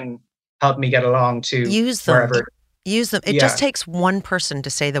sure can help me get along to use them. wherever. Use them. It just takes one person to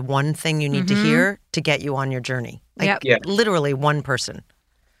say the one thing you need to hear to get you on your journey. Like, literally one person.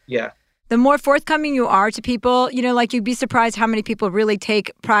 Yeah. The more forthcoming you are to people, you know, like you'd be surprised how many people really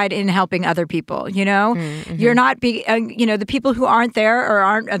take pride in helping other people, you know? Mm-hmm. You're not, you know, the people who aren't there or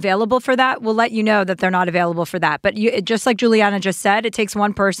aren't available for that will let you know that they're not available for that. But just like Juliana just said, it takes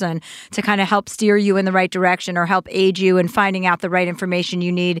one person to kind of help steer you in the right direction or help aid you in finding out the right information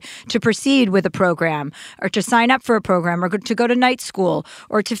you need to proceed with a program or to sign up for a program or to go to night school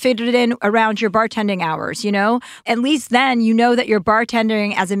or to fit it in around your bartending hours, you know? At least then you know that you're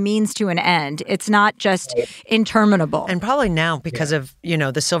bartending as a means to an end. It's not just interminable. And probably now, because of, you know,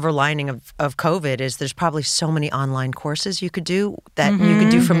 the silver lining of COVID is there's probably so many online courses you could do that you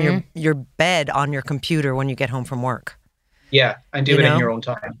could do from your bed on your computer when you get home from work. Yeah, and do it in your own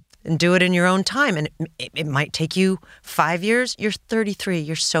time. And do it in your own time. And it might take you 5 years. You're 33.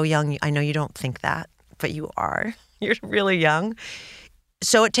 You're so young. I know you don't think that, but you are. You're really young.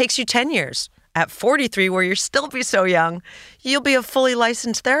 So it takes you 10 years. At 43, where you'll still be so young, you'll be a fully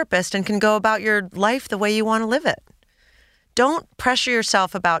licensed therapist and can go about your life the way you want to live it. Don't pressure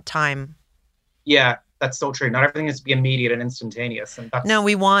yourself about time. Yeah, that's so true. Not everything has to be immediate and instantaneous. And No,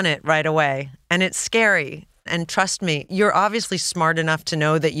 we want it right away. And it's scary. And trust me, you're obviously smart enough to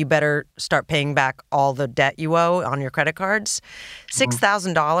know that you better start paying back all the debt you owe on your credit cards.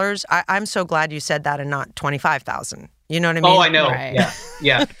 $6,000, I'm so glad you said that and not $25,000. You know what I mean? Oh, I know. Right.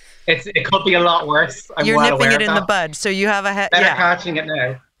 Yeah. It could be a lot worse. You're nipping it in the bud, so you have a better catching it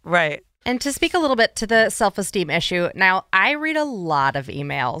now. Right. And to speak a little bit to the self-esteem issue, now I read a lot of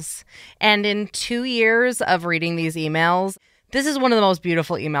emails. And in 2 years of reading these emails, this is one of the most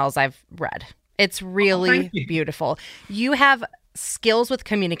beautiful emails I've read. It's really beautiful. You have skills with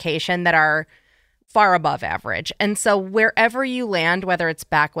communication that are far above average. And so wherever you land, whether it's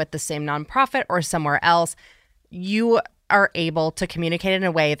back with the same nonprofit or somewhere else, you are able to communicate in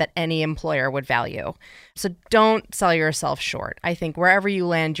a way that any employer would value. So don't sell yourself short. I think wherever you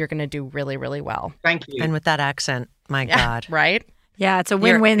land, you're going to do really, really well. Thank you. And with that accent, my God. Right? Yeah, it's a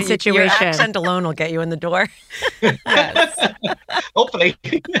win-win situation. Your accent alone will get you in the door. Yes. Hopefully.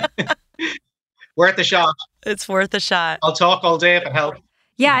 Worth a shot. It's worth a shot. I'll talk all day if it helps.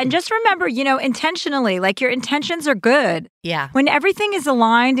 Yeah, and just remember, you know, intentionally, like your intentions are good. Yeah. When everything is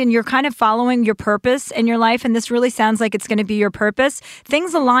aligned and you're kind of following your purpose in your life, and this really sounds like it's going to be your purpose,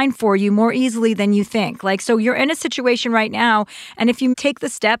 things align for you more easily than you think. Like, so you're in a situation right now, and if you take the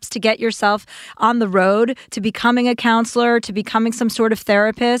steps to get yourself on the road to becoming a counselor, to becoming some sort of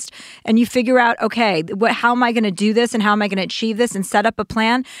therapist, and you figure out, okay, how am I going to do this and how am I going to achieve this and set up a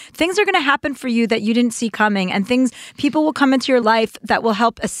plan, things are going to happen for you that you didn't see coming, and people will come into your life that will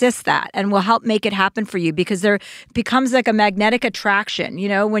help assist that and will help make it happen for you, because there becomes like a magnetic attraction. You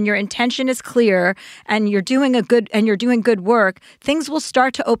know, when your intention is clear and you're doing good work, things will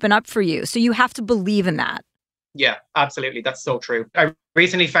start to open up for you. So you have to believe in that. Yeah, absolutely. That's so true. I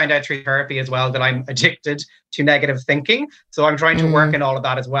recently found out through therapy as well that I'm addicted to negative thinking. So I'm trying to work in all of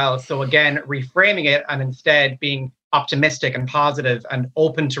that as well. So again, reframing it and instead being optimistic and positive and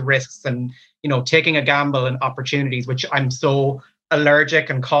open to risks and, you know, taking a gamble and opportunities, which I'm so allergic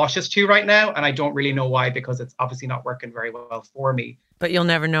and cautious to right now. And I don't really know why, because it's obviously not working very well for me. But you'll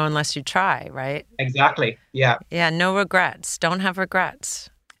never know unless you try, right? Exactly. Yeah. Yeah, no regrets. Don't have regrets.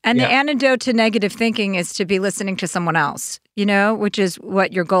 And the antidote to negative thinking is to be listening to someone else, which is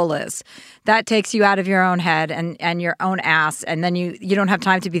what your goal is. That takes you out of your own head and your own ass. And then you don't have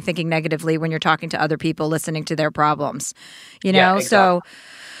time to be thinking negatively when you're talking to other people, listening to their problems, Yeah, exactly. So,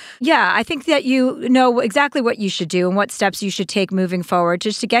 yeah, I think that you know exactly what you should do and what steps you should take moving forward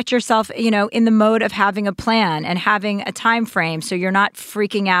just to get yourself, in the mode of having a plan and having a time frame so you're not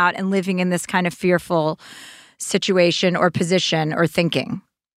freaking out and living in this kind of fearful situation or position or thinking.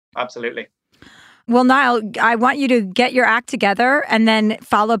 Absolutely. Well, Niall, I want you to get your act together and then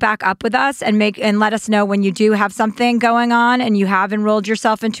follow back up with us and let us know when you do have something going on and you have enrolled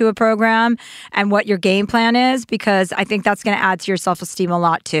yourself into a program and what your game plan is, because I think that's going to add to your self-esteem a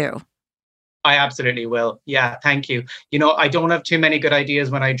lot too. I absolutely will. Yeah, thank you. I don't have too many good ideas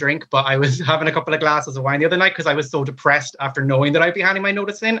when I drink, but I was having a couple of glasses of wine the other night because I was so depressed after knowing that I'd be handing my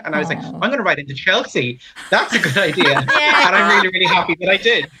notice in. And I was like, I'm going to write into Chelsea. That's a good idea. And I'm really, really happy that I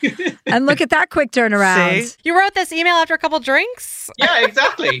did. And look at that quick turnaround. See? You wrote this email after a couple drinks? Yeah,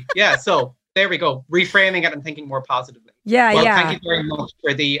 exactly. Yeah, so there we go. Reframing it and thinking more positively. Yeah, well, yeah. Thank you very much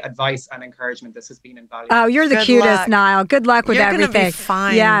for the advice and encouragement. This has been invaluable. Oh, you're the Good cutest, luck. Niall. Good luck with everything. You're going to be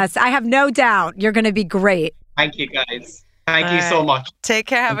fine. Yes, I have no doubt you're going to be great. Thank you, guys. Thank you so much. Take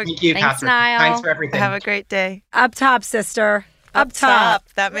care. Thank you, Thanks, Catherine. Niall. Thanks for everything. Have a great day. Up top, sister. Up top.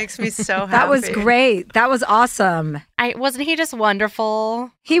 That makes me so happy. That was great. That was awesome. Wasn't he just wonderful?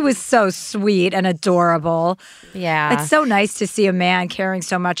 He was so sweet and adorable. Yeah. It's so nice to see a man caring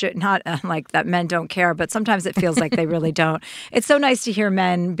so much. Not like that men don't care, but sometimes it feels like they really don't. It's so nice to hear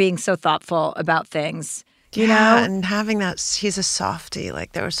men being so thoughtful about things. You know? And having that, he's a softie.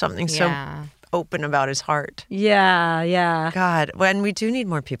 Like there was something so open about his heart. Yeah, yeah. God, when we do need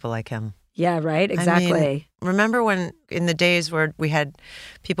more people like him. Yeah, right? Exactly. I mean, remember when in the days where we had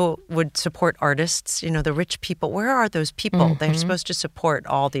people would support artists, the rich people, where are those people? Mm-hmm. They're supposed to support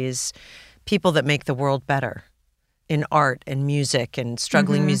all these people that make the world better in art and music and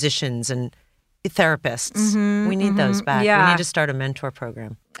struggling musicians and therapists. We need those back. Yeah. We need to start a mentor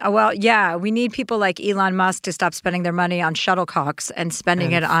program. Well, yeah, we need people like Elon Musk to stop spending their money on shuttlecocks and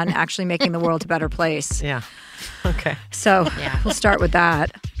spending it on actually making the world a better place. Yeah. Okay. So we'll start with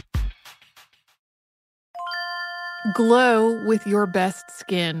that. Glow with your best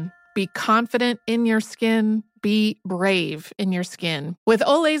skin. Be confident in your skin. Be brave in your skin. With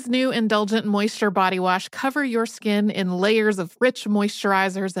Olay's new Indulgent Moisture Body Wash, cover your skin in layers of rich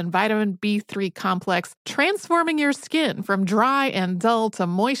moisturizers and vitamin B3 complex, transforming your skin from dry and dull to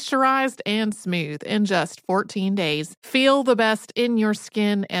moisturized and smooth in just 14 days. Feel the best in your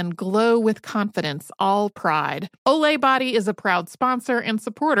skin and glow with confidence, all pride. Olay Body is a proud sponsor and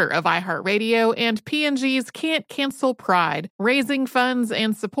supporter of iHeartRadio and P&G's Can't Cancel Pride, raising funds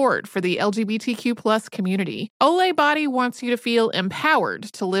and support for the LGBTQ+ community. Olay Body wants you to feel empowered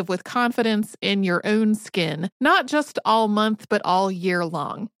to live with confidence in your own skin, not just all month, but all year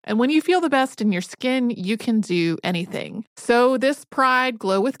long. And when you feel the best in your skin, you can do anything. So this pride,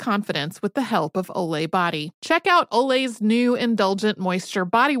 glow with confidence with the help of Olay Body. Check out Olay's new Indulgent Moisture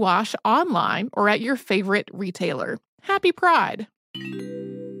Body Wash online or at your favorite retailer. Happy Pride!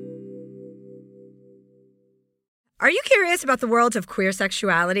 Are you curious about the world of queer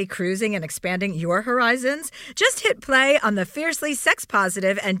sexuality, cruising, and expanding your horizons? Just hit play on the fiercely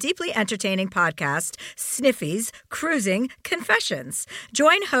sex-positive and deeply entertaining podcast, Sniffy's Cruising Confessions.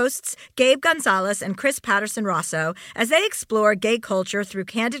 Join hosts Gabe Gonzalez and Chris Patterson-Rosso as they explore gay culture through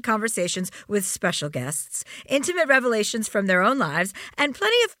candid conversations with special guests, intimate revelations from their own lives, and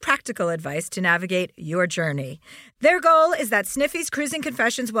plenty of practical advice to navigate your journey. Their goal is that Sniffy's Cruising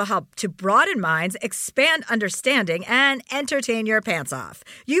Confessions will help to broaden minds, expand understanding, and entertain your pants off.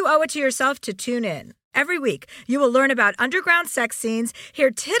 You owe it to yourself to tune in. Every week, you will learn about underground sex scenes,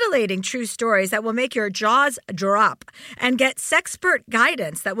 hear titillating true stories that will make your jaws drop, and get sexpert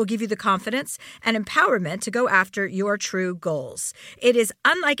guidance that will give you the confidence and empowerment to go after your true goals. It is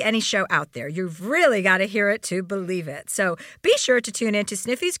unlike any show out there. You've really got to hear it to believe it. So be sure to tune in to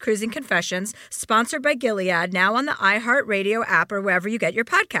Sniffy's Cruising Confessions, sponsored by Gilead, now on the iHeartRadio app or wherever you get your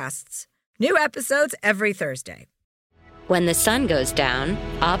podcasts. New episodes every Thursday. When the sun goes down,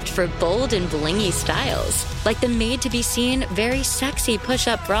 opt for bold and blingy styles, like the made-to-be-seen, very sexy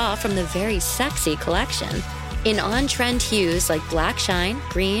push-up bra from the Very Sexy collection. In on-trend hues like black shine,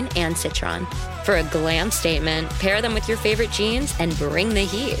 green, and citron. For a glam statement, pair them with your favorite jeans and bring the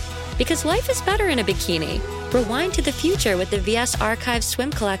heat. Because life is better in a bikini. Rewind to the future with the VS Archives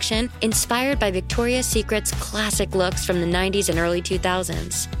swim collection, inspired by Victoria's Secret's classic looks from the 90s and early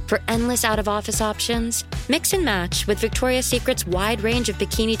 2000s. For endless out-of-office options, mix and match with Victoria's Secret's wide range of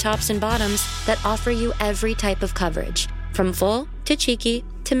bikini tops and bottoms that offer you every type of coverage, from full to cheeky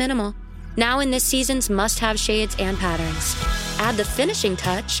to minimal. Now in this season's must-have shades and patterns. Add the finishing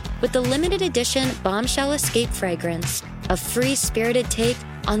touch with the limited edition Bombshell Escape fragrance, a free-spirited take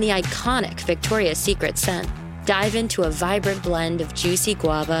on the iconic Victoria's Secret scent. Dive into a vibrant blend of juicy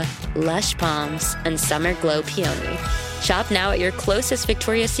guava, lush palms, and summer glow peony. Shop now at your closest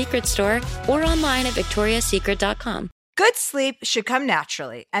Victoria's Secret store or online at victoriassecret.com. Good sleep should come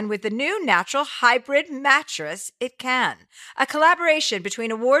naturally, and with the new Natural Hybrid mattress, it can. A collaboration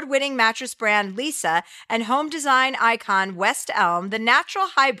between award-winning mattress brand Leesa and home design icon West Elm, the Natural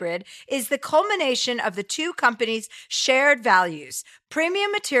Hybrid is the culmination of the two companies' shared values: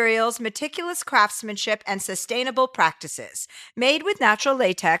 premium materials, meticulous craftsmanship, and sustainable practices. Made with natural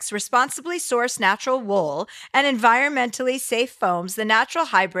latex, responsibly sourced natural wool, and environmentally safe foams, the Natural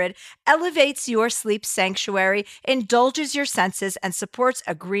Hybrid elevates your sleep sanctuary, indulges your senses, and supports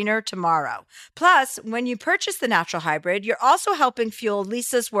a greener tomorrow. Plus, when you purchase the Natural Hybrid, you're also helping fuel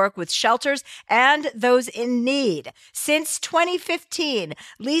Leesa's work with shelters and those in need. Since 2015,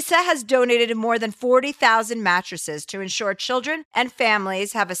 Leesa has donated more than 40,000 mattresses to ensure children and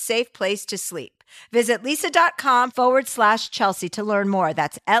families have a safe place to sleep. Visit leesa.com/Chelsea to learn more.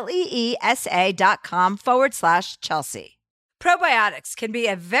 That's LEESA.com/Chelsea. Probiotics can be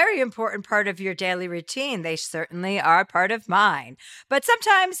a very important part of your daily routine. They certainly are part of mine, but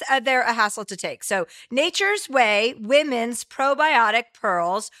sometimes they're a hassle to take. So Nature's Way Women's Probiotic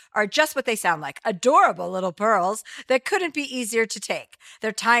Pearls are just what they sound like. Adorable little pearls that couldn't be easier to take.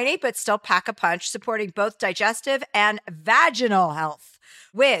 They're tiny, but still pack a punch, supporting both digestive and vaginal health.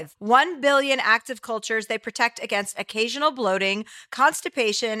 With 1 billion active cultures, they protect against occasional bloating,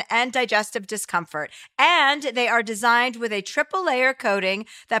 constipation, and digestive discomfort. And they are designed with a triple layer coating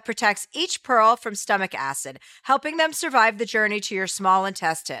that protects each pearl from stomach acid, helping them survive the journey to your small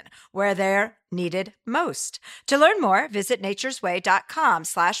intestine, where they're needed most. To learn more, visit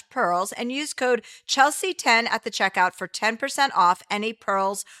naturesway.com/pearls and use code Chelsea10 at the checkout for 10% off any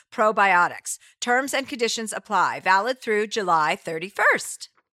Pearls probiotics. Terms and conditions apply. Valid through July 31st.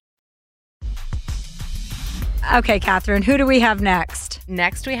 Okay, Catherine, who do we have next?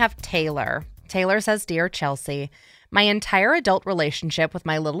 Next, we have Taylor. Taylor says, "Dear Chelsea, my entire adult relationship with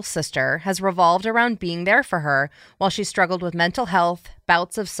my little sister has revolved around being there for her while she struggled with mental health,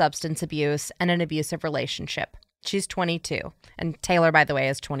 bouts of substance abuse, and an abusive relationship. She's 22, and Taylor, by the way,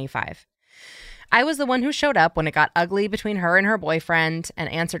 is 25. I was the one who showed up when it got ugly between her and her boyfriend and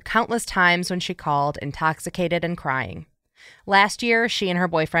answered countless times when she called, intoxicated and crying. Last year, she and her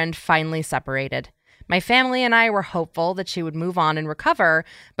boyfriend finally separated. My family and I were hopeful that she would move on and recover,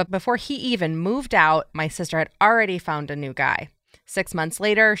 but before he even moved out, my sister had already found a new guy. 6 months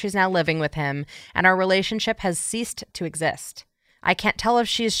later, she's now living with him, and our relationship has ceased to exist. I can't tell if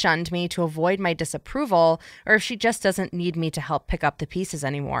she's shunned me to avoid my disapproval or if she just doesn't need me to help pick up the pieces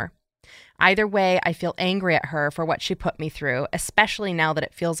anymore. Either way, I feel angry at her for what she put me through, especially now that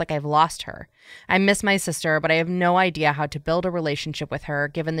it feels like I've lost her. I miss my sister, but I have no idea how to build a relationship with her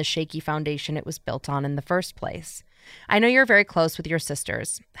given the shaky foundation it was built on in the first place. I know you're very close with your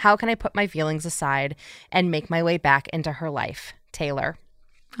sisters. How can I put my feelings aside and make my way back into her life? Taylor."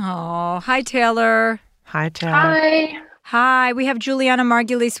 Oh, hi, Taylor. Hi, Taylor. Hi. Hi, we have Juliana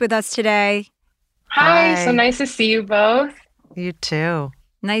Margulies with us today. Hi. Hi. So nice to see you both. You too.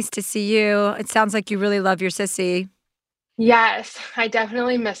 Nice to see you. It sounds like you really love your sissy. Yes, I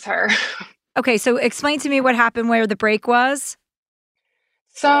definitely miss her. Okay, so explain to me what happened, where the break was.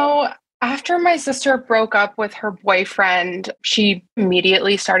 So after my sister broke up with her boyfriend, she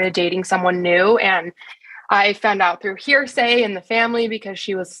immediately started dating someone new. And I found out through hearsay in the family because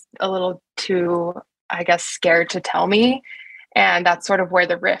she was a little too, I guess, scared to tell me. And that's sort of where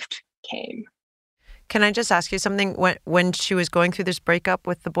the rift came. Can I just ask you something? When she was going through this breakup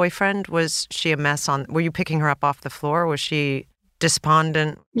with the boyfriend, was she a mess were you picking her up off the floor? Was she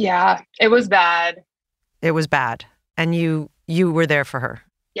despondent? Yeah, it was bad. It was bad. And you were there for her.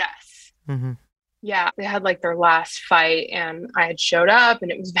 Yes. Mm-hmm. Yeah, they had like their last fight and I had showed up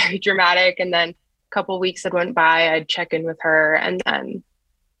and it was very dramatic. And then a couple of weeks had went by, I'd check in with her and then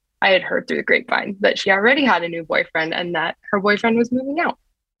I had heard through the grapevine that she already had a new boyfriend and that her boyfriend was moving out.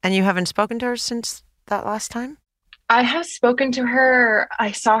 And you haven't spoken to her since that last time? I have spoken to her.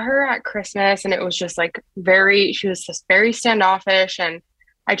 I saw her at Christmas and it was just like she was just very standoffish and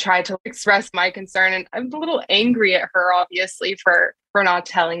I tried to express my concern and I'm a little angry at her obviously for for not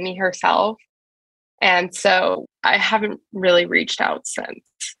telling me herself. And so I haven't really reached out since.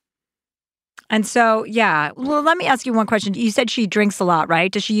 And so, yeah. Well, let me ask you one question. You said she drinks a lot,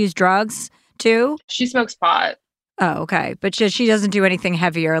 right? Does she use drugs too? She smokes pot. Oh, okay. But she doesn't do anything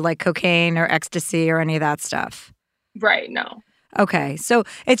heavier like cocaine or ecstasy or any of that stuff? Right, no. Okay. So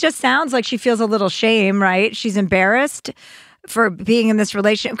it just sounds like she feels a little shame, right? She's embarrassed for being in this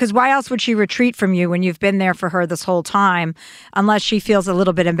relationship. Because why else would she retreat from you when you've been there for her this whole time, unless she feels a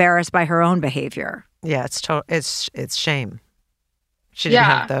little bit embarrassed by her own behavior? Yeah, it's shame. She didn't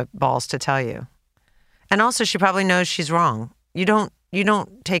have the balls to tell you. And also she probably knows she's wrong. You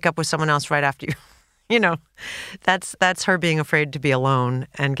don't take up with someone else right after you. You know, that's her being afraid to be alone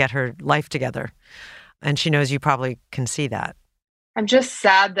and get her life together. And she knows you probably can see that. I'm just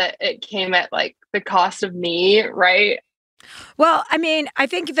sad that it came at like the cost of me, right? Well, I mean, I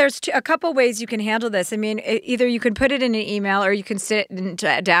think there's a couple ways you can handle this. I mean, either you can put it in an email or you can sit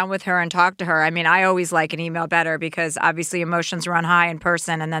down with her and talk to her. I mean, I always like an email better because obviously emotions run high in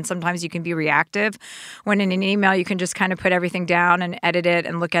person, and then sometimes you can be reactive. When in an email, you can just kind of put everything down and edit it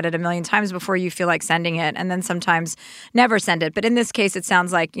and look at it a million times before you feel like sending it, and then sometimes never send it. But in this case, it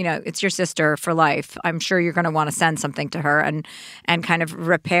sounds like, you know, it's your sister for life. I'm sure you're going to want to send something to her and kind of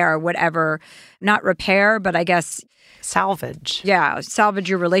repair whatever, not repair, but I guess salvage. Yeah, salvage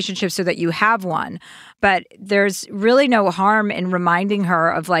your relationship so that you have one. But there's really no harm in reminding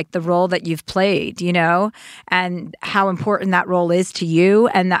her of like the role that you've played, you know, and how important that role is to you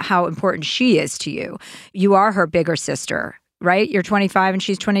and that how important she is to you. You are her bigger sister, right? You're 25 and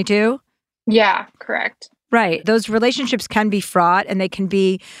she's 22? Yeah, correct. Right. Those relationships can be fraught and they can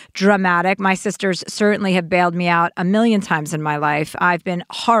be dramatic. My sisters certainly have bailed me out a million times in my life. I've been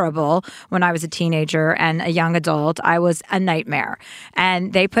horrible when I was a teenager and a young adult. I was a nightmare.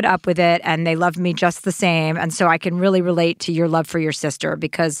 And they put up with it and they loved me just the same. And so I can really relate to your love for your sister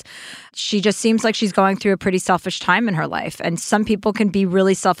because she just seems like she's going through a pretty selfish time in her life. And some people can be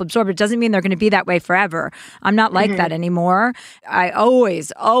really self-absorbed. It doesn't mean they're going to be that way forever. I'm not like that anymore. I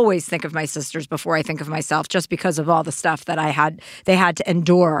always think of my sisters before I think of myself, just because of all the stuff that they had to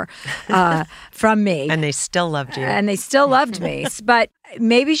endure from me. And they still loved you. And they still loved me. But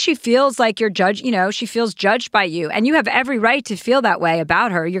maybe she feels like you're judged, you know, she feels judged by you. And you have every right to feel that way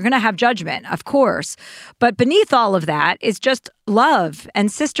about her. You're going to have judgment, of course. But beneath all of that is just love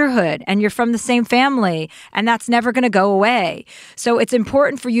and sisterhood, and you're from the same family, and that's never going to go away. So it's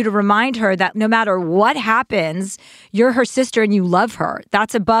important for you to remind her that no matter what happens, you're her sister and you love her.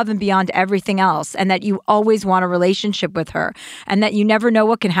 That's above and beyond everything else, and that you always want a relationship with her, and that you never know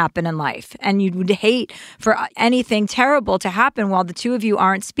what can happen in life, and you would hate for anything terrible to happen while the two of you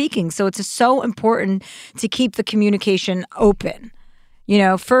aren't speaking. So it's so important to keep the communication open. You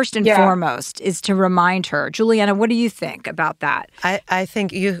know, first and foremost is to remind her. Juliana, what do you think about that? I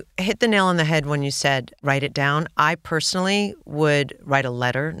think you hit the nail on the head when you said write it down. I personally would write a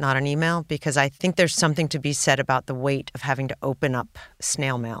letter, not an email, because I think there's something to be said about the weight of having to open up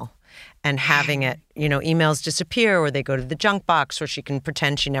snail mail and having it, you know, emails disappear or they go to the junk box or she can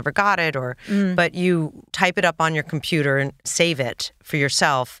pretend she never got it but you type it up on your computer and save it for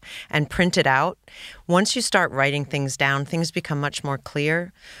yourself and print it out. Once you start writing things down, things become much more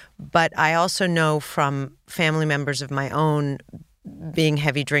clear. But I also know from family members of my own being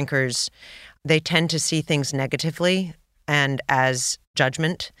heavy drinkers, they tend to see things negatively and as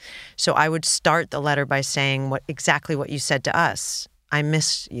judgment. So I would start the letter by saying exactly what you said to us. I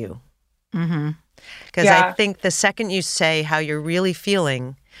miss you. Because I think the second you say how you're really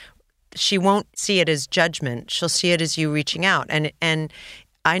feeling, she won't see it as judgment. She'll see it as you reaching out. And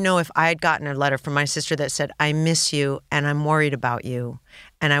I know if I had gotten a letter from my sister that said, I miss you and I'm worried about you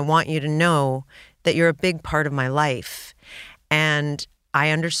and I want you to know that you're a big part of my life. And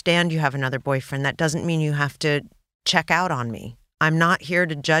I understand you have another boyfriend. That doesn't mean you have to check out on me. I'm not here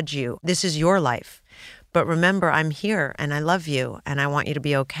to judge you. This is your life. But remember, I'm here and I love you and I want you to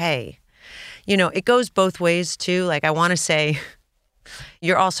be okay. You know, it goes both ways too. Like I want to say,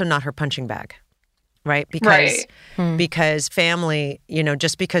 you're also not her punching bag, right? Because family, you know,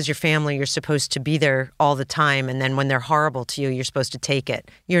 just because you're family, you're supposed to be there all the time. And then when they're horrible to you, you're supposed to take it.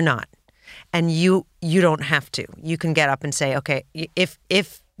 You're not. And you don't have to. You can get up and say, okay,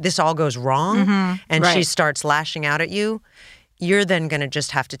 if this all goes wrong and she starts lashing out at you, you're then going to just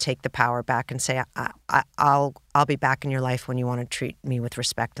have to take the power back and say, I'll be back in your life when you want to treat me with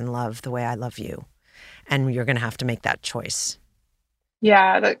respect and love the way I love you. And you're going to have to make that choice.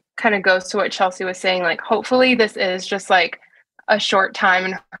 Yeah, that kind of goes to what Chelsea was saying. Like, hopefully this is just like a short time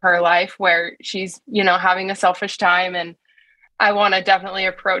in her life where she's, you know, having a selfish time. And I want to definitely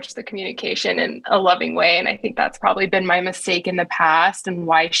approach the communication in a loving way. And I think that's probably been my mistake in the past and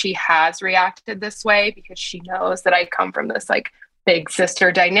why she has reacted this way, because she knows that I come from this like big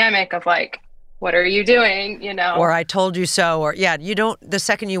sister dynamic of like, what are you doing? You know? Or I told you so. Or you don't, the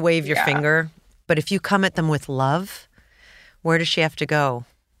second you wave your finger, but if you come at them with love, where does she have to go?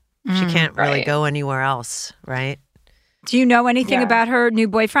 She can't really go anywhere else, right? Do you know anything about her new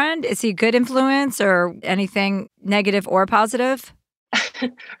boyfriend? Is he a good influence or anything negative or positive?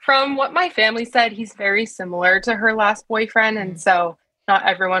 From what my family said, he's very similar to her last boyfriend. And so not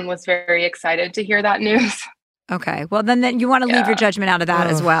everyone was very excited to hear that news. Okay. Well, then you want to leave your judgment out of that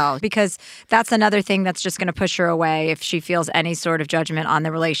as well, because that's another thing that's just going to push her away if she feels any sort of judgment on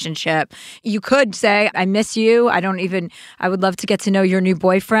the relationship. You could say, I miss you. I would love to get to know your new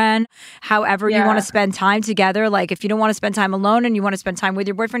boyfriend. However, you want to spend time together. Like if you don't want to spend time alone and you want to spend time with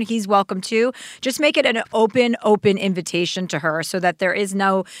your boyfriend, he's welcome too. Just make it an open invitation to her so that there is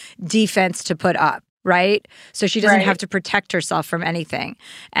no defense to put up. Right? So she doesn't have to protect herself from anything.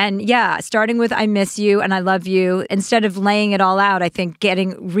 And starting with I miss you and I love you, instead of laying it all out, I think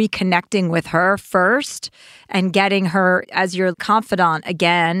reconnecting with her first and getting her as your confidant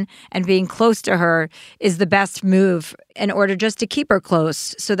again and being close to her is the best move in order just to keep her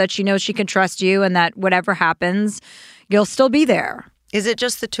close so that she knows she can trust you and that whatever happens, you'll still be there. Is it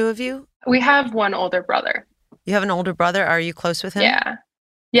just the two of you? We have one older brother. You have an older brother? Are you close with him?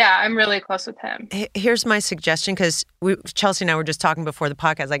 Yeah, I'm really close with him. Here's my suggestion, because Chelsea and I were just talking before the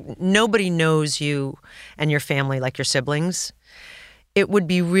podcast, like nobody knows you and your family like your siblings. It would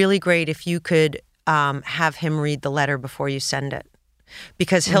be really great if you could have him read the letter before you send it,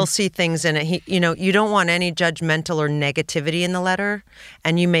 because he'll see things in it. You don't want any judgmental or negativity in the letter,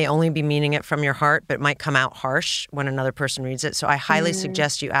 and you may only be meaning it from your heart, but it might come out harsh when another person reads it. So I highly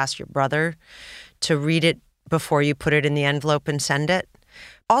suggest you ask your brother to read it before you put it in the envelope and send it.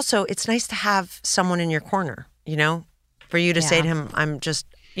 Also, it's nice to have someone in your corner, for you to say to him, I'm just,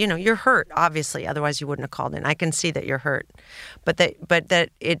 you're hurt, obviously. Otherwise, you wouldn't have called in. I can see that you're hurt. But that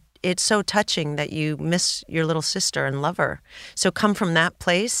it's so touching that you miss your little sister and love her. So come from that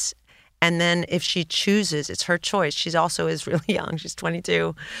place. And then if she chooses, it's her choice. She also is really young. She's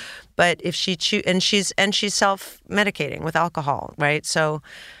 22. But if she and she's self-medicating with alcohol, right? So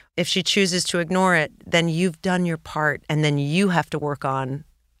if she chooses to ignore it, then you've done your part, and then you have to work on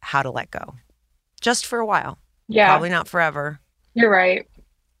how to let go. Just for a while. Yeah. Probably not forever. You're right.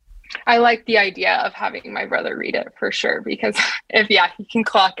 I like the idea of having my brother read it for sure, because he can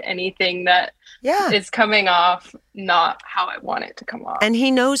clock anything that is coming off not how I want it to come off. And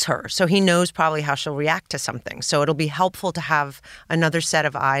he knows her, so he knows probably how she'll react to something. So it'll be helpful to have another set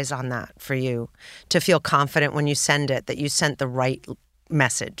of eyes on that for you, to feel confident when you send it that you sent the right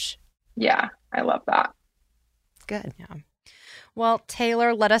message. Yeah, I love that. Good. Yeah. Well,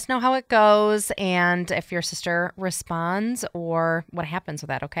 Taylor, let us know how it goes and if your sister responds or what happens with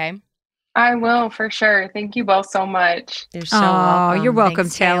that, okay? I will, for sure. Thank you both so much. You're so welcome. You're welcome,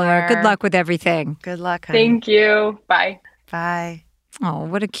 Thanks, Taylor. Good luck with everything. Good luck, honey. Thank you. Bye. Bye. Oh,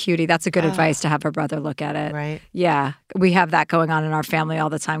 what a cutie. That's a good advice to have her brother look at it. Right. Yeah. We have that going on in our family all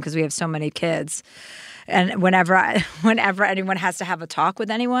the time because we have so many kids. And whenever anyone has to have a talk with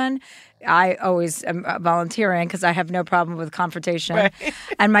anyone, I always am volunteering because I have no problem with confrontation. Right.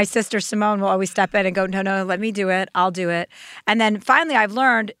 And my sister Simone will always step in and go, no, let me do it. I'll do it. And then finally I've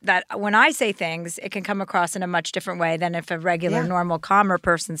learned that when I say things, it can come across in a much different way than if a regular, normal, calmer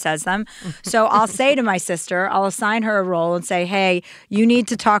person says them. So I'll say to my sister, I'll assign her a role and say, hey, you need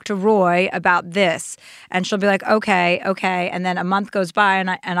to talk to Roy about this. And she'll be like, okay. And then a month goes by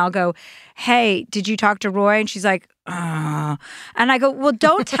and I'll go, hey, did you talk to Roy? And she's like, and I go, well,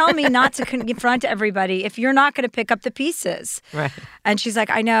 don't tell me not to confront everybody if you're not going to pick up the pieces. Right. And she's like,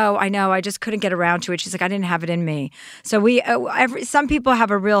 I know. I just couldn't get around to it. She's like, I didn't have it in me. So some people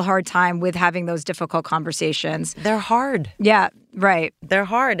have a real hard time with having those difficult conversations. They're hard. Yeah. Right. They're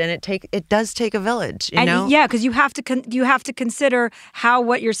hard, and it does take a village, you know? Yeah, because you have to consider how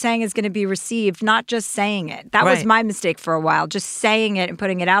what you're saying is going to be received, not just saying it. That was my mistake for a while, just saying it and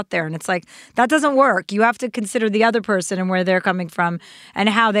putting it out there. And it's like, that doesn't work. You have to consider the other person and where they're coming from and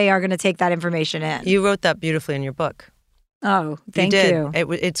how they are going to take that information in. You wrote that beautifully in your book. Oh, thank you.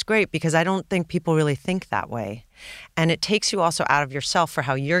 It's great because I don't think people really think that way. And it takes you also out of yourself for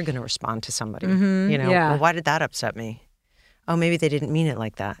how you're going to respond to somebody. Mm-hmm, well, why did that upset me? Oh, maybe they didn't mean it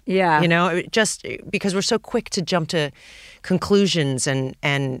like that. Yeah. Just because we're so quick to jump to conclusions and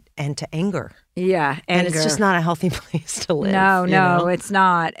to anger. Yeah, And it's anger. just not a healthy place to live. No, you know? it's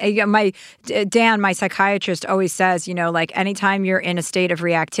not. Dan, my psychiatrist, always says, like anytime you're in a state of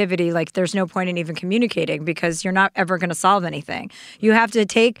reactivity, like there's no point in even communicating because you're not ever going to solve anything. You have to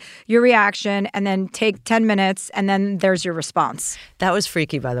take your reaction and then take 10 minutes and then there's your response. That was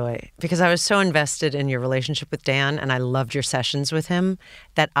freaky, by the way, because I was so invested in your relationship with Dan and I loved your sessions with him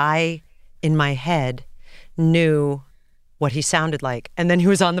that I, in my head, knew what he sounded like. And then he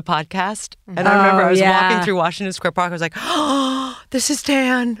was on the podcast. And I remember I was walking through Washington Square Park. I was like, oh, this is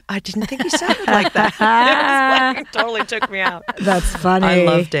Dan. I didn't think he sounded like that. It totally took me out. That's funny. I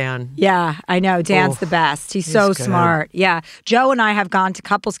love Dan. Yeah, I know. Dan's the best. He's so good. smart. Yeah. Joe and I have gone to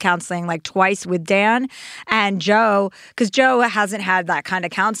couples counseling like twice with Dan. And Joe, because Joe hasn't had that kind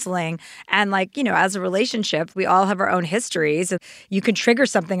of counseling. And like, as a relationship, we all have our own histories. You can trigger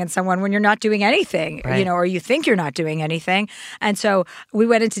something in someone when you're not doing anything, Right. or you think you're not doing anything. And so we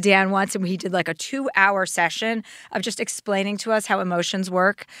went into Dan once and he did like a 2-hour session of just explaining to us how emotions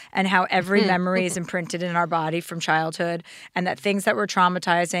work and how every memory is imprinted in our body from childhood and that things that were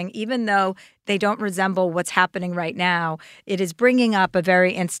traumatizing, even though they don't resemble what's happening right now, it is bringing up a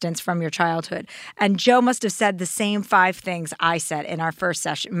very instance from your childhood. And Joe must have said the same 5 things I said in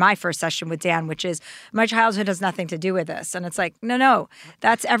my first session with Dan, which is, my childhood has nothing to do with this. And it's like, no,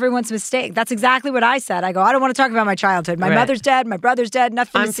 that's everyone's mistake. That's exactly what I said. I go, I don't want to talk about my childhood. My Right. mother's dead. My brother's dead.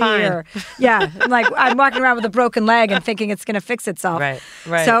 Nothing I'm to see fine. here. Yeah. I'm walking around with a broken leg and thinking it's going to fix itself.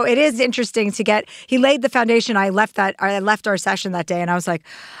 Right. So it is interesting to he laid the foundation. I left our session that day and I was like,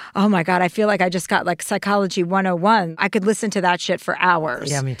 oh my God, I feel like I just got like Psychology 101. I could listen to that shit for hours.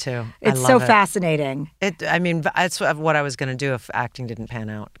 Yeah, me too. It's I so love it. fascinating. That's what I was going to do if acting didn't pan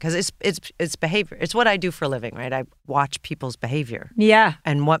out. Because it's behavior. It's what I do for a living, right? I watch people's behavior. Yeah.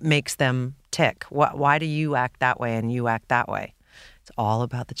 And what makes them tick. Why do you act that way and you act that way? It's all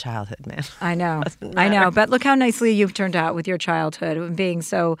about the childhood, man. I know. But look how nicely you've turned out with your childhood, being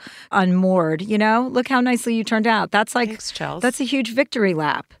so unmoored, Look how nicely you turned out. That's like, Thanks, Chels. That's a huge victory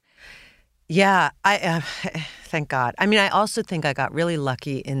lap. Yeah, I thank God. I mean, I also think I got really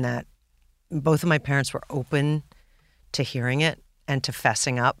lucky in that both of my parents were open to hearing it and to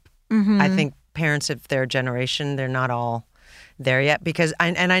fessing up. Mm-hmm. I think parents of their generation, they're not all there yet because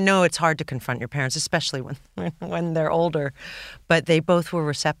I know it's hard to confront your parents, especially when they're older, but they both were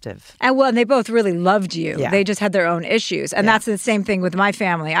receptive. And they both really loved you. Yeah. They just had their own issues. And that's the same thing with my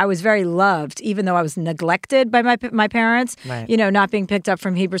family. I was very loved, even though I was neglected by my parents, Right. Not being picked up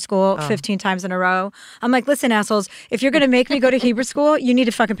from Hebrew school 15 times in a row. I'm like, listen, assholes, if you're going to make me go to Hebrew school, you need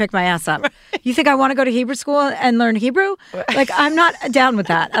to fucking pick my ass up. Right. You think I want to go to Hebrew school and learn Hebrew? Like, I'm not down with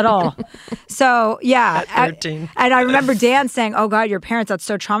that at all. So, yeah. At 13. And I remember Dan saying, oh God, your parents, that's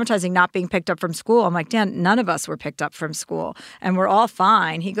so traumatizing not being picked up from school. I'm like, Dan, none of us were picked up from school and we're all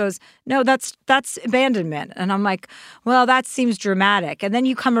fine. He goes, no, that's abandonment. And I'm like, well, that seems dramatic. And then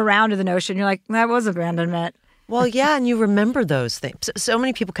you come around to the notion, you're like, that was abandonment. Well, yeah, and you remember those things. So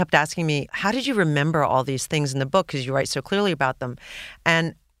many people kept asking me, how did you remember all these things in the book? Because you write so clearly about them.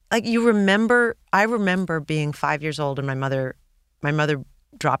 And like I remember being 5 years old and my mother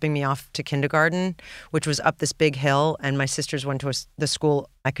dropping me off to kindergarten, which was up this big hill, and my sisters went to the school.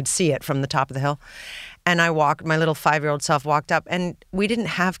 I could see it from the top of the hill. And my little 5-year-old self walked up, and we didn't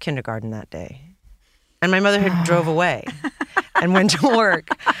have kindergarten that day. And my mother had drove away and went to work.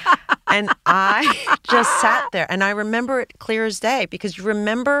 And I just sat there, and I remember it clear as day because you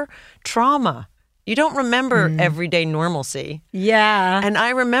remember trauma. You don't remember everyday normalcy. Yeah. And I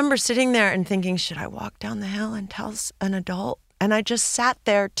remember sitting there and thinking, should I walk down the hill and tell an adult? And I just sat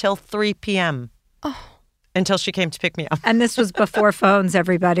there till 3 p.m. Until she came to pick me up. And this was before phones,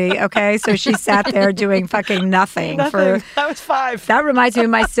 everybody, okay? So she sat there doing fucking nothing. I was 5. That reminds me of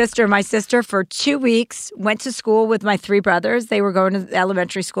my sister. My sister, for 2 weeks, went to school with my 3 brothers. They were going to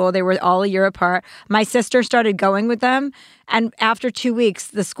elementary school. They were all a year apart. My sister started going with them. And after 2 weeks,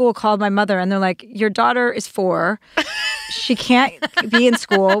 the school called my mother, and they're like, your daughter is 4. She can't be in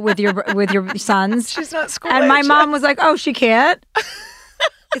school with your sons. She's not school And my age mom was like, oh, she can't?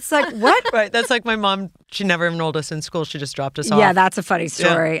 It's like, what? Right. That's like my mom. She never enrolled us in school. She just dropped us off. Yeah, that's a funny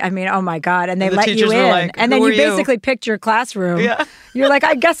story. Yeah. I mean, oh my God. And they the let you teachers in. were like, and then "Who you are you?" basically picked your classroom. Yeah. You're like,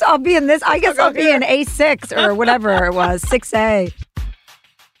 I guess I'll be in this. I guess I'll be in A6 or whatever it was, 6A.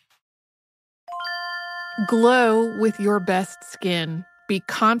 Glow with your best skin. Be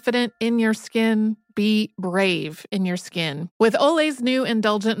confident in your skin. Be brave in your skin. With Olay's new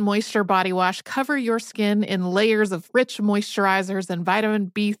Indulgent Moisture Body Wash, cover your skin in layers of rich moisturizers and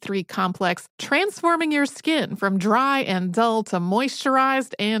vitamin B3 complex, transforming your skin from dry and dull to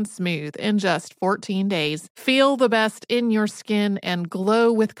moisturized and smooth in just 14 days. Feel the best in your skin and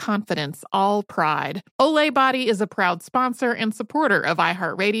glow with confidence, all pride. Olay Body is a proud sponsor and supporter of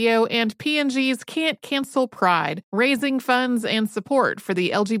iHeartRadio and P&G's Can't Cancel Pride, raising funds and support for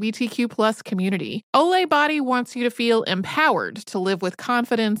the LGBTQ+ community. Olay Body wants you to feel empowered to live with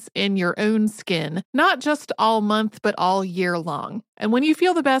confidence in your own skin, not just all month, but all year long. And when you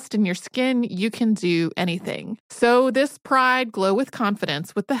feel the best in your skin, you can do anything. So this pride, glow with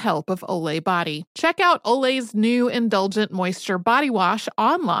confidence with the help of Olay Body. Check out Olay's new Indulgent Moisture Body Wash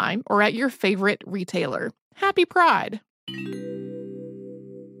online or at your favorite retailer. Happy Pride!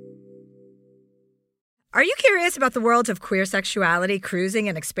 Are you curious about the world of queer sexuality, cruising,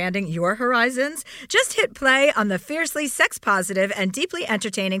 and expanding your horizons? Just hit play on the fiercely sex-positive and deeply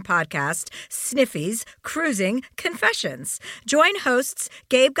entertaining podcast, Sniffy's Cruising Confessions. Join hosts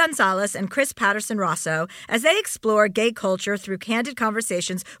Gabe Gonzalez and Chris Patterson-Rosso as they explore gay culture through candid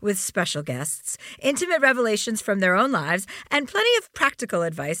conversations with special guests, intimate revelations from their own lives, and plenty of practical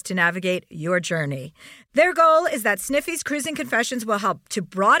advice to navigate your journey. Their goal is that Sniffy's Cruising Confessions will help to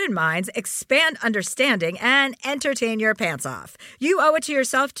broaden minds, expand understanding, and entertain your pants off. You owe it to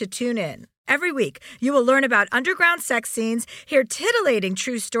yourself to tune in. Every week, you will learn about underground sex scenes, hear titillating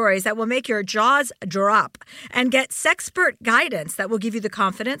true stories that will make your jaws drop, and get sexpert guidance that will give you the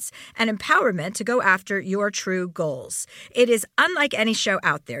confidence and empowerment to go after your true goals. It is unlike any show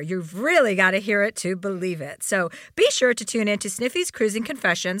out there. You've really got to hear it to believe it. So be sure to tune in to Sniffy's Cruising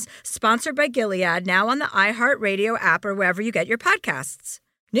Confessions, sponsored by Gilead, now on the iHeartRadio app or wherever you get your podcasts.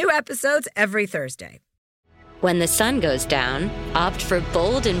 New episodes every Thursday. When the sun goes down, opt for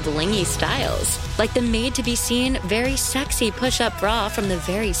bold and blingy styles, like the made-to-be-seen, very sexy push-up bra from the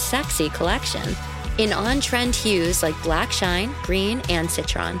Very Sexy collection. In on-trend hues like black shine, green, and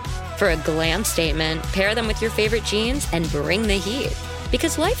citron. For a glam statement, pair them with your favorite jeans and bring the heat.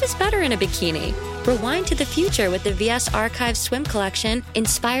 Because life is better in a bikini. Rewind to the future with the VS Archive swim collection,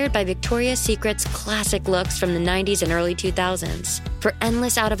 inspired by Victoria's Secret's classic looks from the 90s and early 2000s. For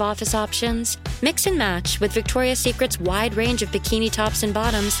endless out-of-office options, mix and match with Victoria's Secret's wide range of bikini tops and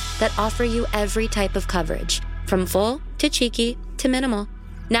bottoms that offer you every type of coverage, from full to cheeky to minimal.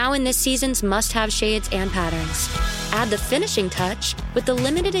 Now in this season's must-have shades and patterns. Add the finishing touch with the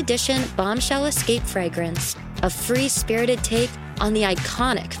limited edition Bombshell Escape fragrance, a free-spirited take on the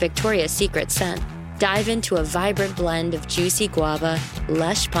iconic Victoria's Secret scent. Dive into a vibrant blend of juicy guava,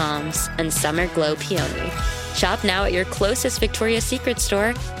 lush palms, and summer glow peony. Shop now at your closest Victoria's Secret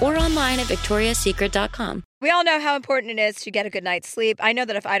store or online at victoriassecret.com. We all know how important it is to get a good night's sleep. I know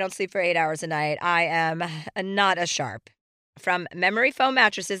that if I don't sleep for 8 hours a night, I am not as sharp. From memory foam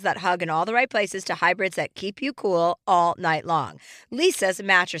mattresses that hug in all the right places to hybrids that keep you cool all night long, Leesa's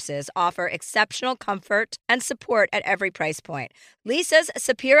mattresses offer exceptional comfort and support at every price point. Leesa's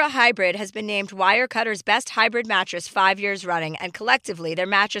Sapira Hybrid has been named Wirecutter's best hybrid mattress 5 years running, and collectively their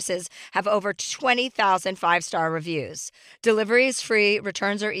mattresses have over 20,000 five-star reviews. Delivery is free,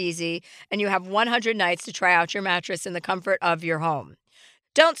 returns are easy, and you have 100 nights to try out your mattress in the comfort of your home.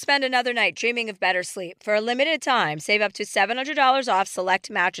 Don't spend another night dreaming of better sleep. For a limited time, save up to $700 off select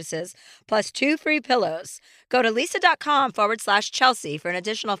mattresses, plus 2 free pillows. Go to leesa.com/Chelsea for an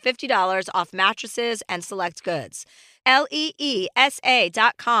additional $50 off mattresses and select goods.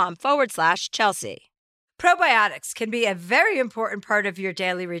 LEESA.com/Chelsea. Probiotics can be a very important part of your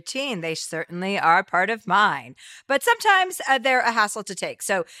daily routine. They certainly are part of mine. But sometimes they're a hassle to take.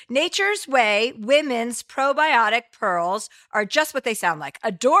 So Nature's Way Women's Probiotic Pearls are just what they sound like.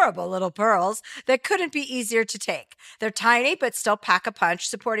 Adorable little pearls that couldn't be easier to take. They're tiny but still pack a punch,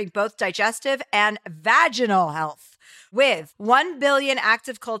 supporting both digestive and vaginal health. With 1 billion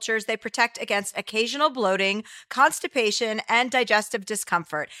active cultures, they protect against occasional bloating, constipation, and digestive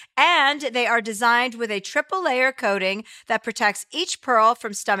discomfort. And they are designed with a triple-layer coating that protects each pearl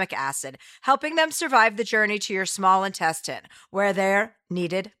from stomach acid, helping them survive the journey to your small intestine, where they're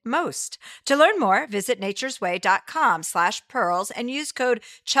needed most. To learn more, visit naturesway.com/pearls and use code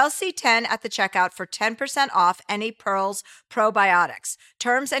Chelsea10 at the checkout for 10% off any Pearls probiotics.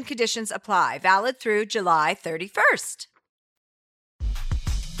 Terms and conditions apply. Valid through July 31st.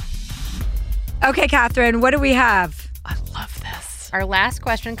 Okay, Catherine, what do we have? I love this. Our last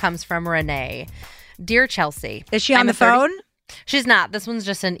question comes from Renee. Dear Chelsea. Is she on the phone? She's not. This one's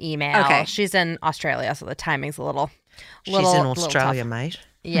just an email. Okay. She's in Australia, so the timing's a little She's in Australia, mate.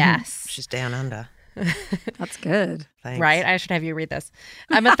 Yes. She's down under. That's good. Thanks. Right? I should have you read this.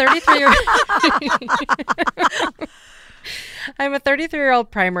 I'm a 33-year-old I'm a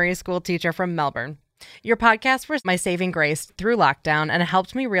 33-year-old primary school teacher from Melbourne. Your podcast was my saving grace through lockdown and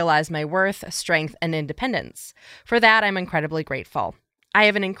helped me realize my worth, strength, and independence. For that, I'm incredibly grateful. I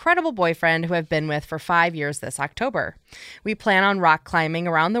have an incredible boyfriend who I've been with for 5 years this October. We plan on rock climbing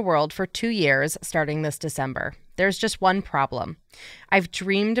around the world for 2 years, starting this December. There's just one problem. I've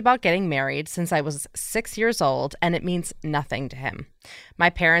dreamed about getting married since I was 6 years old, and it means nothing to him. My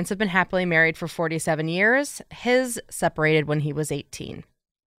parents have been happily married for 47 years. His separated when he was 18.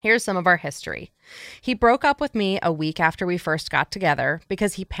 Here's some of our history. He broke up with me a week after we first got together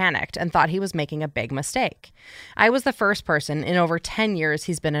because he panicked and thought he was making a big mistake. I was the first person in over 10 years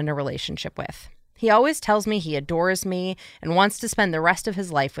he's been in a relationship with. He always tells me he adores me and wants to spend the rest of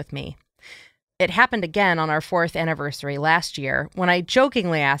his life with me. It happened again on our 4th anniversary last year when I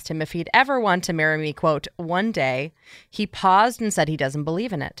jokingly asked him if he'd ever want to marry me, quote, one day. He paused and said he doesn't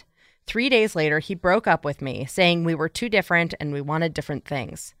believe in it. 3 days later, he broke up with me, saying we were too different and we wanted different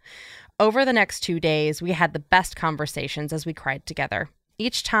things. Over the next 2 days, we had the best conversations as we cried together.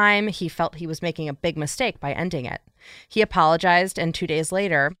 Each time, he felt he was making a big mistake by ending it. He apologized, and 2 days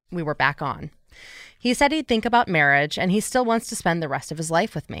later, we were back on. He said he'd think about marriage, and he still wants to spend the rest of his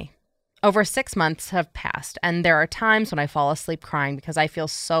life with me. Over 6 months have passed, and there are times when I fall asleep crying because I feel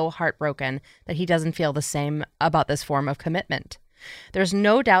so heartbroken that he doesn't feel the same about this form of commitment. There's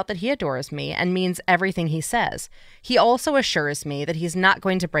no doubt that he adores me and means everything he says. He also assures me that he's not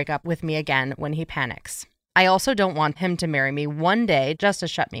going to break up with me again when he panics. I also don't want him to marry me one day just to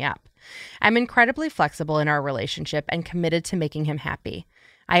shut me up. I'm incredibly flexible in our relationship and committed to making him happy.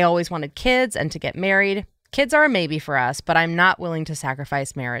 I always wanted kids and to get married. Kids are a maybe for us, but I'm not willing to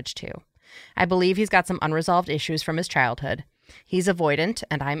sacrifice marriage too. I believe he's got some unresolved issues from his childhood. He's avoidant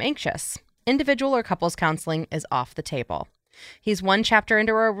and I'm anxious. Individual or couples counseling is off the table. He's one chapter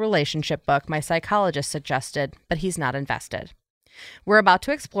into a relationship book my psychologist suggested, but he's not invested. We're about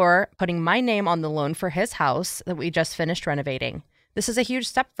to explore putting my name on the loan for his house that we just finished renovating. This is a huge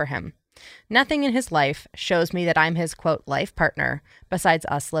step for him. Nothing in his life shows me that I'm his, quote, life partner, besides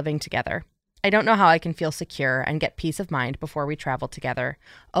us living together. I don't know how I can feel secure and get peace of mind before we travel together.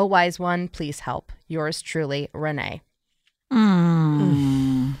 Oh, wise one, please help. Yours truly, Renee.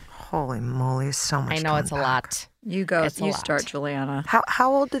 Holy moly, so much. I know it's a lot. You go. It's a You lot. start, Juliana.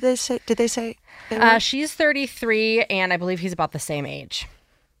 How old did they say? Did they say? They were? She's 33, and I believe he's about the same age.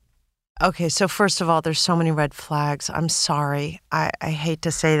 Okay, so first of all, there's so many red flags. I'm sorry. I hate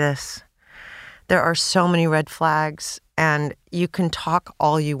to say this. There are so many red flags, and you can talk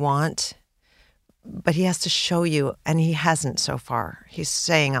all you want, but he has to show you, and he hasn't so far. He's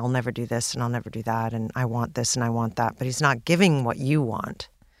saying, I'll never do this, and I'll never do that, and I want this, and I want that, but he's not giving what you want.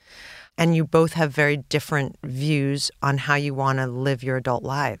 And you both have very different views on how you want to live your adult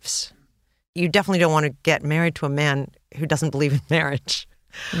lives. You definitely don't want to get married to a man who doesn't believe in marriage.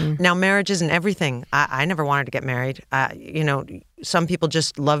 Now, marriage isn't everything. I never wanted to get married. Some people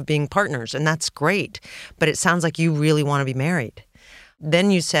just love being partners, and that's great. But it sounds like you really want to be married.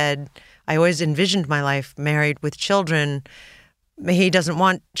 Then you said, I always envisioned my life married with children. He doesn't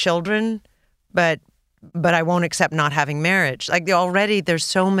want children, but I won't accept not having marriage. Like already there's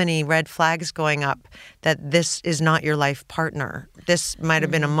so many red flags going up that this is not your life partner. This might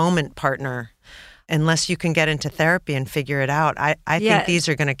have been a moment partner. Unless you can get into therapy and figure it out. I think these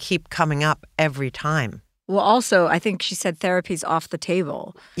are going to keep coming up every time. Well, also, I think she said therapy's off the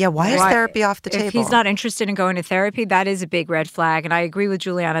table. Yeah, why is therapy off the table? If he's not interested in going to therapy, that is a big red flag. And I agree with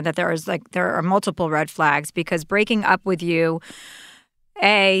Juliana that there are multiple red flags because breaking up with you,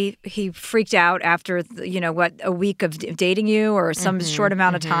 he freaked out after, a week of dating you or some short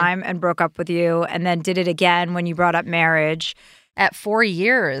amount of time and broke up with you and then did it again when you brought up marriage. At 4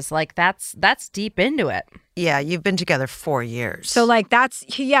 years, that's deep into it. Yeah, you've been together 4 years. So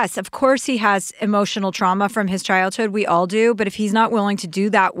yes, of course he has emotional trauma from his childhood. We all do. But if he's not willing to do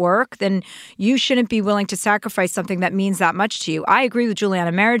that work, then you shouldn't be willing to sacrifice something that means that much to you. I agree with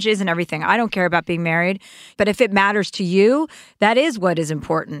Juliana. Marriage isn't everything. I don't care about being married. But if it matters to you, that is what is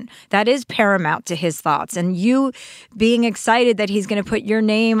important. That is paramount to his thoughts. And you being excited that he's going to put your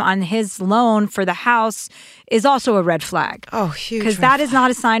name on his loan for the house is also a red flag. Oh, huge. Because that is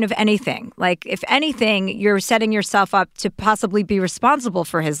not a sign of anything. Like, if anything, you're setting yourself up to possibly be responsible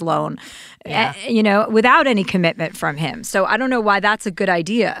for his loan, without any commitment from him. So I don't know why that's a good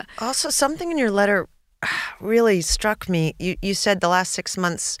idea. Also, something in your letter really struck me. You said the last 6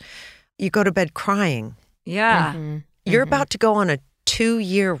 months you go to bed crying. Yeah. You're about to go on a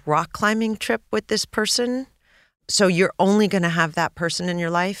 2-year rock climbing trip with this person. So you're only going to have that person in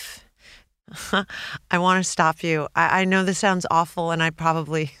your life. I want to stop you. I know this sounds awful, and I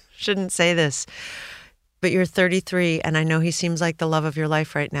probably shouldn't say this, but you're 33, and I know he seems like the love of your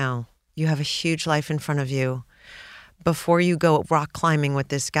life right now. You have a huge life in front of you. Before you go rock climbing with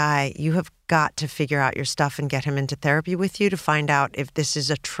this guy, you have got to figure out your stuff and get him into therapy with you to find out if this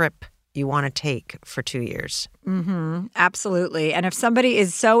is a trip you want to take for 2 years. Mm-hmm. Absolutely. And if somebody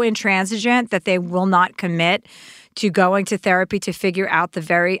is so intransigent that they will not commit to going to therapy to figure out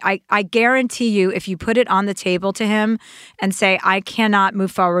I guarantee you, if you put it on the table to him and say, I cannot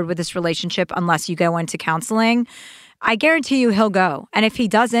move forward with this relationship unless you go into counseling, I guarantee you he'll go. And if he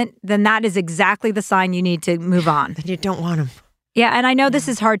doesn't, then that is exactly the sign you need to move on. Then you don't want him. Yeah, and I know this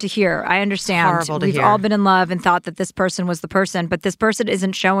is hard to hear. I understand. Horrible to We've hear. all been in love and thought that this person was the person, but this person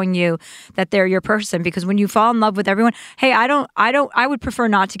isn't showing you that they're your person, because when you fall in love with everyone, hey, I would prefer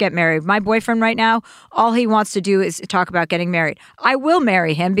not to get married. My boyfriend right now, all he wants to do is talk about getting married. I will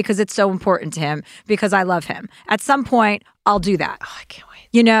marry him because it's so important to him, because I love him. At some point, I'll do that. Oh, I can't wait.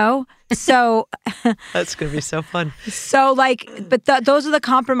 You know? So That's going to be so fun. So but those are the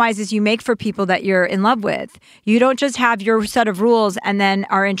compromises you make for people that you're in love with. You don't just have your set of rules and then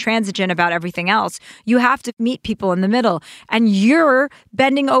are intransigent about everything else. You have to meet people in the middle. And you're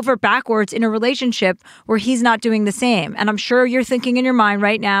bending over backwards in a relationship where he's not doing the same. And I'm sure you're thinking in your mind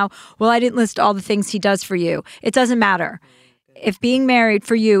right now, well, I didn't list all the things he does for you. It doesn't matter. If being married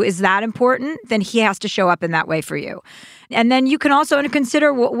for you is that important, then he has to show up in that way for you. And then you can also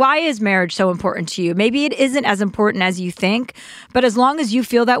consider, why is marriage so important to you? Maybe it isn't as important as you think, but as long as you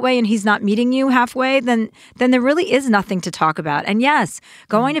feel that way and he's not meeting you halfway, then there really is nothing to talk about. And yes,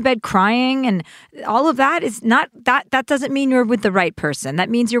 going to bed crying and all of that is not, that doesn't mean you're with the right person. That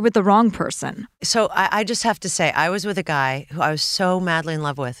means you're with the wrong person. So I just have to say, I was with a guy who I was so madly in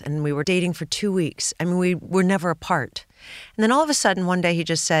love with, and we were dating for 2 weeks. I mean, we were never apart. And then all of a sudden, one day he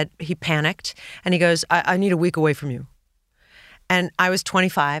just said, he panicked, and he goes, I need a week away from you. And I was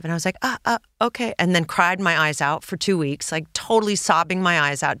 25, and I was like, okay. And then cried my eyes out for 2 weeks, like totally sobbing my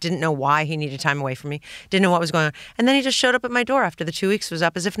eyes out. Didn't know why he needed time away from me. Didn't know what was going on. And then he just showed up at my door after the 2 weeks was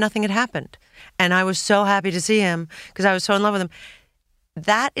up as if nothing had happened. And I was so happy to see him because I was so in love with him.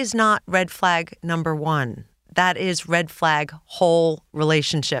 That is not red flag number one. That is red flag whole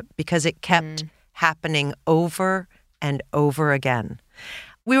relationship, because it kept happening over and over again.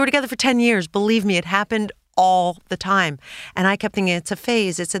 We were together for 10 years. Believe me, it happened all the time. And I kept thinking, it's a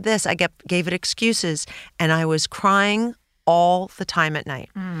phase, it's a this. I gave it excuses. And I was crying all the time at night,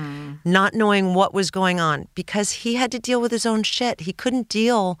 not knowing what was going on, because he had to deal with his own shit. He couldn't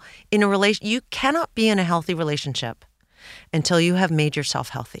deal in a relation. You cannot be in a healthy relationship until you have made yourself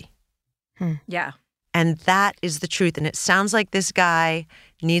healthy. Yeah. And that is the truth. And it sounds like this guy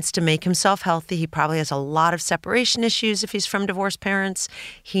needs to make himself healthy. He probably has a lot of separation issues if he's from divorced parents.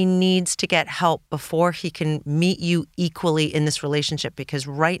 He needs to get help before he can meet you equally in this relationship, because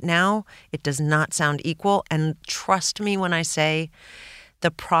right now it does not sound equal. And trust me when I say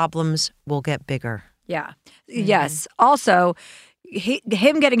the problems will get bigger. Yeah. Yes. Also,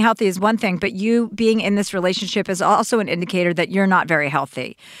 him getting healthy is one thing, but you being in this relationship is also an indicator that you're not very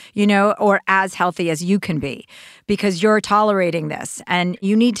healthy, or as healthy as you can be, because you're tolerating this, and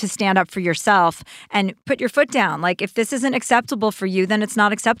you need to stand up for yourself and put your foot down. Like, if this isn't acceptable for you, then it's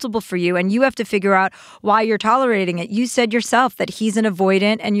not acceptable for you, and you have to figure out why you're tolerating it. You said yourself that he's an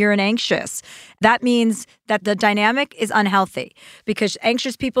avoidant and you're an anxious. That means that the dynamic is unhealthy, because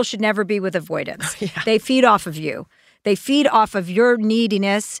anxious people should never be with avoidance. Yeah. They feed off of you. They feed off of your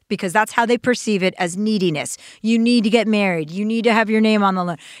neediness, because that's how they perceive it, as neediness. You need to get married. You need to have your name on the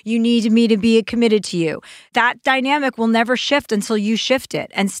loan. You need me to be committed to you. That dynamic will never shift until you shift it.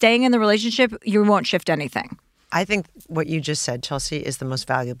 And staying in the relationship, you won't shift anything. I think what you just said, Chelsea, is the most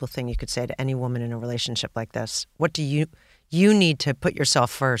valuable thing you could say to any woman in a relationship like this. What do you need to put yourself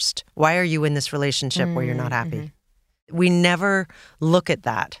first? Why are you in this relationship where you're not happy? We never look at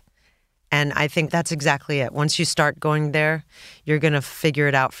that. And I think that's exactly it. Once you start going there, you're going to figure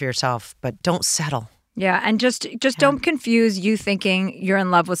it out for yourself, but don't settle. Yeah, and just don't confuse you thinking you're in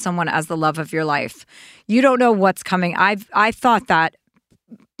love with someone as the love of your life. You don't know what's coming. I thought that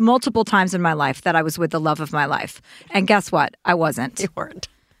multiple times in my life, that I was with the love of my life. And guess what? I wasn't. You weren't.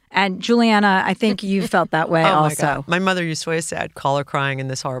 And Juliana, I think you felt that way also. My God. My mother used to always say I'd call her crying in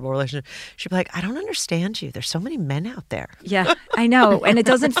this horrible relationship. She'd be like, I don't understand you. There's so many men out there. Yeah, I know. And it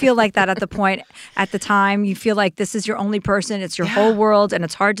doesn't feel like that at the time. You feel like this is your only person. It's your whole world. And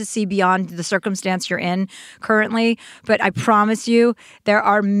it's hard to see beyond the circumstance you're in currently. But I promise you, there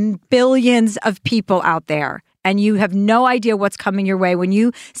are billions of people out there. and you have no idea what's coming your way. When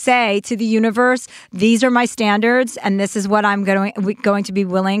you say to the universe, these are my standards and this is what I'm going to be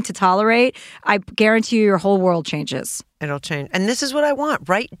willing to tolerate, I guarantee you your whole world changes. It'll change. And this is what I want.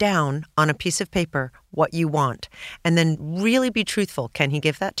 Write down on a piece of paper what you want and then really be truthful. Can he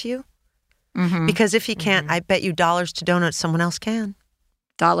give that to you? Mm-hmm. Because if he can't, I bet you dollars to donuts, someone else can.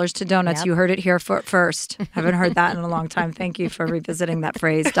 Dollars to donuts. Yep. You heard it here first. Haven't heard that in a long time. Thank you for revisiting that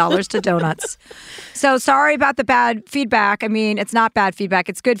phrase, dollars to donuts. So sorry about the bad feedback. I mean, it's not bad feedback.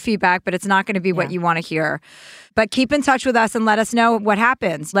 It's good feedback, but it's not going to be what you want to hear. But keep in touch with us and let us know what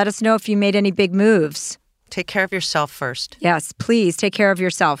happens. Let us know if you made any big moves. Take care of yourself first. Yes, please take care of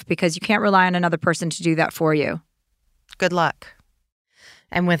yourself because you can't rely on another person to do that for you. Good luck.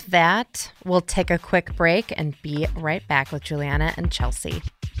 And with that, we'll take a quick break and be right back with Juliana and Chelsea.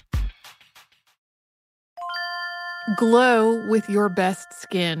 Glow with your best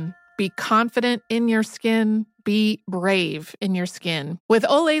skin. Be confident in your skin. Be brave in your skin. With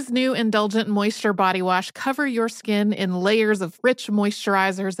Olay's new Indulgent Moisture Body Wash, cover your skin in layers of rich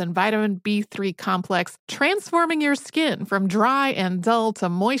moisturizers and vitamin B3 complex, transforming your skin from dry and dull to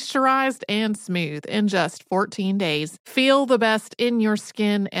moisturized and smooth in just 14 days. Feel the best in your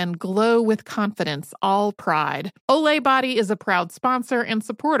skin and glow with confidence, all pride. Olay Body is a proud sponsor and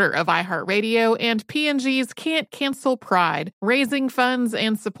supporter of iHeartRadio and P&G's Can't Cancel Pride, raising funds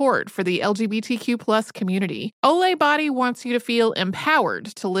and support for the LGBTQ+ community. Olay Body wants you to feel empowered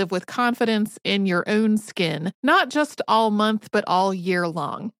to live with confidence in your own skin, not just all month, but all year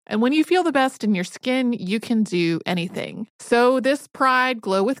long. And when you feel the best in your skin, you can do anything. So this pride,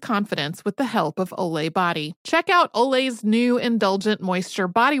 glow with confidence with the help of Olay Body. Check out Olay's new Indulgent Moisture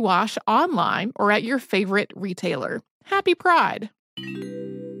Body Wash online or at your favorite retailer. Happy Pride!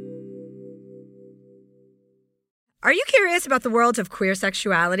 Are you curious about the world of queer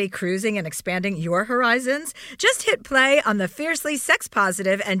sexuality, cruising, and expanding your horizons? Just hit play on the fiercely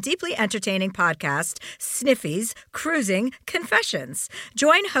sex-positive and deeply entertaining podcast, Sniffy's Cruising Confessions.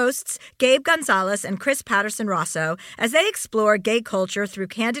 Join hosts Gabe Gonzalez and Chris Patterson-Rosso as they explore gay culture through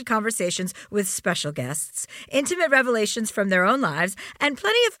candid conversations with special guests, intimate revelations from their own lives, and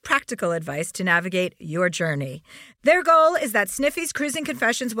plenty of practical advice to navigate your journey. Their goal is that Sniffy's Cruising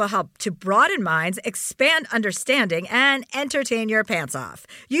Confessions will help to broaden minds, expand understanding, and entertain your pants off.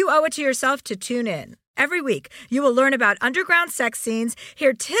 You owe it to yourself to tune in. Every week, you will learn about underground sex scenes,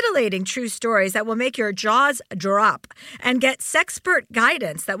 hear titillating true stories that will make your jaws drop, and get sexpert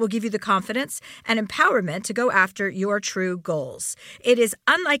guidance that will give you the confidence and empowerment to go after your true goals. It is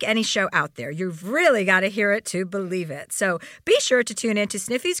unlike any show out there. You've really got to hear it to believe it. So be sure to tune in to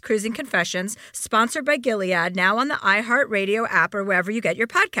Sniffy's Cruising Confessions, sponsored by Gilead, now on the iHeartRadio app or wherever you get your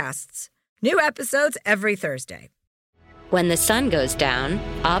podcasts. New episodes every Thursday. When the sun goes down,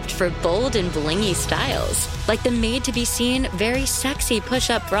 opt for bold and blingy styles, like the made-to-be-seen, very sexy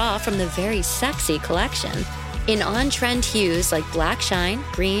push-up bra from the Very Sexy collection. In on-trend hues like black shine,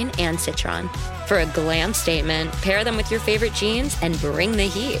 green, and citron. For a glam statement, pair them with your favorite jeans and bring the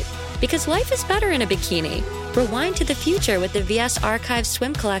heat. Because life is better in a bikini. Rewind to the future with the VS Archive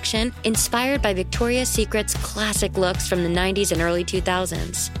swim collection, inspired by Victoria's Secret's classic looks from the 90s and early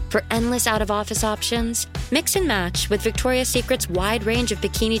 2000s. For endless out-of-office options, mix and match with Victoria's Secret's wide range of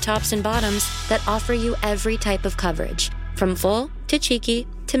bikini tops and bottoms that offer you every type of coverage, from full to cheeky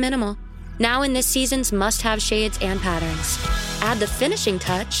to minimal. Now in this season's must-have shades and patterns. Add the finishing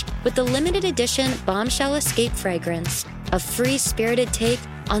touch with the limited edition Bombshell Escape fragrance, a free-spirited take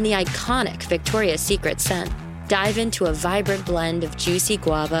on the iconic Victoria's Secret scent. Dive into a vibrant blend of juicy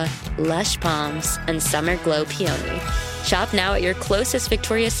guava, lush palms, and summer glow peony. Shop now at your closest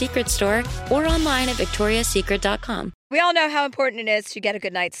Victoria's Secret store or online at victoriassecret.com. We all know how important it is to get a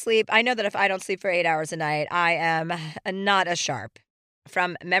good night's sleep. I know that if I don't sleep for 8 hours a night, I am not as sharp.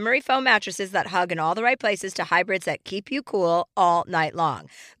 From memory foam mattresses that hug in all the right places to hybrids that keep you cool all night long,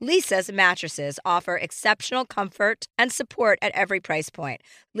 Leesa's mattresses offer exceptional comfort and support at every price point.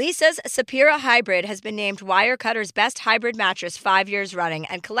 Leesa's Sapira Hybrid has been named Wirecutter's best hybrid mattress 5 years running,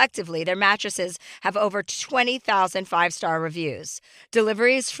 and collectively their mattresses have over 20,000 five-star reviews.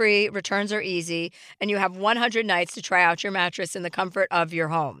 Delivery is free, returns are easy, and you have 100 nights to try out your mattress in the comfort of your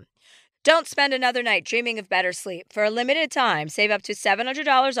home. Don't spend another night dreaming of better sleep. For a limited time, save up to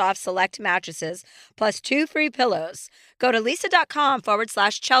 $700 off select mattresses, plus 2 free pillows. Go to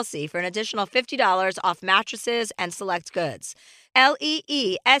leesa.com/Chelsea for an additional $50 off mattresses and select goods.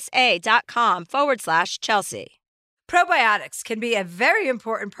 LEESA.com/Chelsea. Probiotics can be a very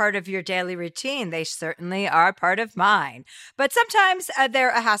important part of your daily routine. They certainly are part of mine, but sometimes they're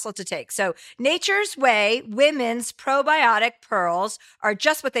a hassle to take. So Nature's Way Women's Probiotic Pearls are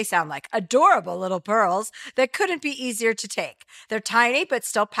just what they sound like. Adorable little pearls that couldn't be easier to take. They're tiny, but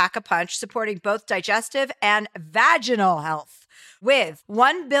still pack a punch, supporting both digestive and vaginal health. With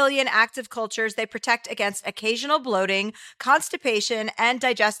 1 billion active cultures, they protect against occasional bloating, constipation, and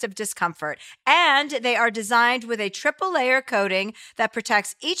digestive discomfort. And they are designed with a triple layer coating that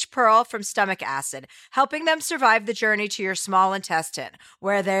protects each pearl from stomach acid, helping them survive the journey to your small intestine,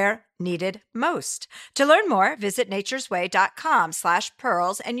 where they're needed most. To learn more, visit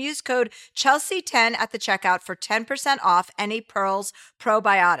naturesway.com/pearls and use code Chelsea10 at the checkout for 10% off any Pearls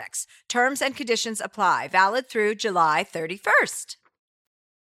probiotics. Terms and conditions apply. Valid through July 31st.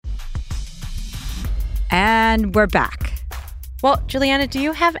 And we're back. Well, Juliana, do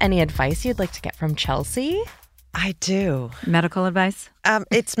you have any advice you'd like to get from Chelsea? I do. Medical advice?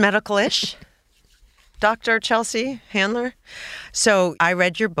 It's medical-ish. Dr. Chelsea Handler. So I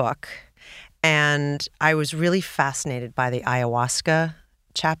read your book, and I was really fascinated by the ayahuasca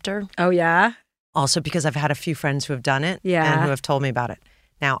chapter. Oh, yeah? Also because I've had a few friends who have done it Yeah. and who have told me about it.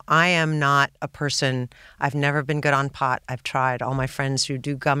 Now, I am not a person, I've never been good on pot. I've tried. All my friends who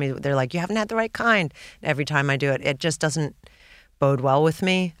do gummy, they're like, you haven't had the right kind. Every time I do it, it just doesn't bode well with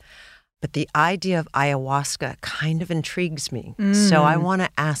me. But the idea of ayahuasca kind of intrigues me. So I want to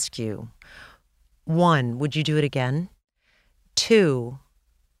ask you, 1, would you do it again? 2,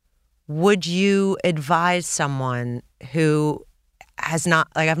 would you advise someone who has not,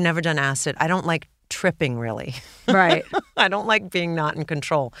 like, I've never done acid. I don't like tripping, really. Right. I don't like being not in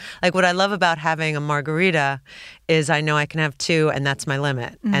control. Like, what I love about having a margarita is I know I can have 2 and that's my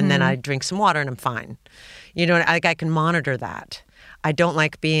limit. And then I drink some water and I'm fine. You know, like, I can monitor that. I don't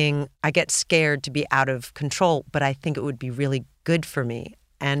like being, I get scared to be out of control, but I think it would be really good for me.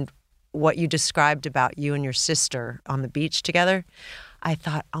 And what you described about you and your sister on the beach together, I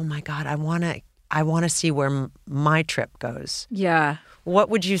thought, oh my God, I want to see where my trip goes. Yeah. What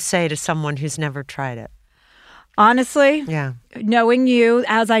would you say to someone who's never tried it? Honestly, Yeah. knowing you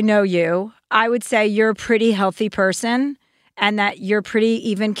as I know you, I would say you're a pretty healthy person and that you're pretty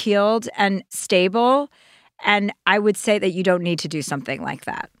even-keeled and stable. And I would say that you don't need to do something like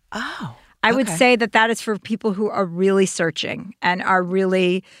that. Oh. I would okay. say that that is for people who are really searching and are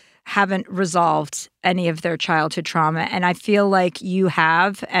really haven't resolved any of their childhood trauma. And I feel like you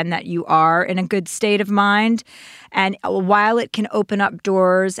have, and that you are in a good state of mind. And while it can open up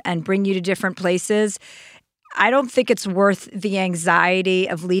doors and bring you to different places, I don't think it's worth the anxiety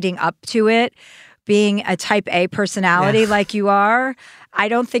of leading up to it. Being a type A personality like you are, I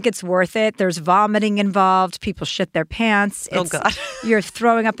don't think it's worth it. There's vomiting involved. People shit their pants. Oh, God. You're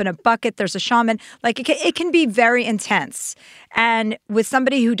throwing up in a bucket. There's a shaman. Like, it can be very intense. And with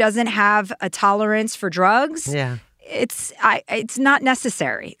somebody who doesn't have a tolerance for drugs, Yeah. it's not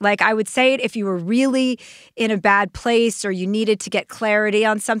necessary. Like, I would say it if you were really in a bad place or you needed to get clarity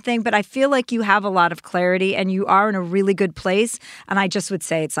on something. But I feel like you have a lot of clarity and you are in a really good place. And I just would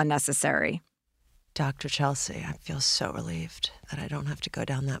say it's unnecessary. Dr. Chelsea, I feel so relieved that I don't have to go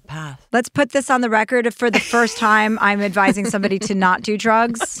down that path. Let's put this on the record. For the first time, I'm advising somebody to not do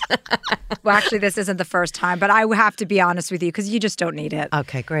drugs. Well, actually, this isn't the first time, but I have to be honest with you because you just don't need it.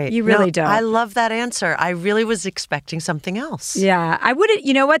 Okay, great. You really don't. I love that answer. I really was expecting something else. Yeah, I wouldn't,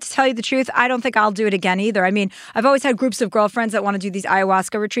 you know what, to tell you the truth, I don't think I'll do it again either. I mean, I've always had groups of girlfriends that want to do these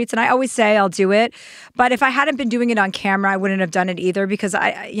ayahuasca retreats, and I always say I'll do it. But if I hadn't been doing it on camera, I wouldn't have done it either because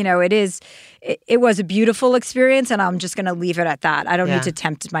it was a beautiful experience, and I'm just going to leave it at that. I don't need to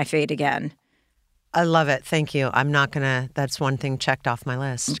tempt my fate again. I love it. Thank you. I'm not going to, that's one thing checked off my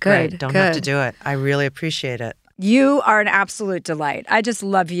list. Good, Great. Don't have to good. do it. I really appreciate it. You are an absolute delight. I just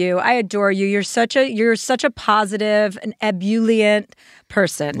love you. I adore you. You're such a positive, an ebullient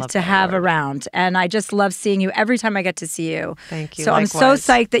person Love to that have word. around. And I just love seeing you every time I get to see you. Thank you. So I'm so Likewise.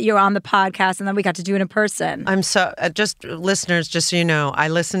 psyched that you're on the podcast and then we got to do it in person. I'm so, just listeners, just so you know, I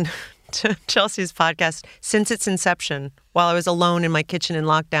listened to Chelsea's podcast since its inception while I was alone in my kitchen in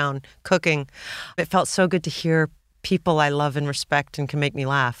lockdown cooking. It felt so good to hear people I love and respect and can make me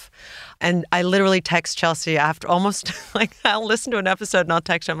laugh. And I literally text Chelsea after almost like I'll listen to an episode and I'll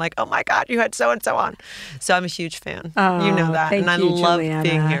text her. I'm like, oh my God, you had so and so on. So I'm a huge fan. You know that. Thank And I you, love Juliana.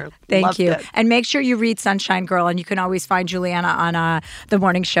 being here. Thank Loved you. it. And make sure you read Sunshine Girl, and you can always find Juliana on the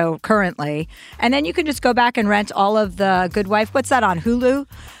morning show currently. And then you can just go back and rent all of The Good Wife. What's that on Hulu?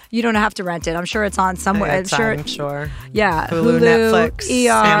 You don't have to rent it. I'm sure it's on somewhere. I'm sure. Yeah, Hulu, Netflix,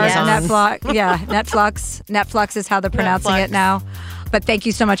 Amazon. Netflix. Yeah, Netflix. Netflix is how they're pronouncing Netflix. it now. But thank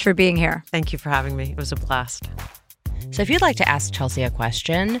you so much for being here. Thank you for having me. It was a blast. So if you'd like to ask Chelsea a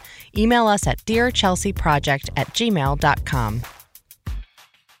question, email us at dearchelseaproject@gmail.com.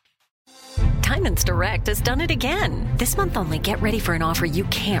 Diamonds Direct has done it again. This month only, get ready for an offer you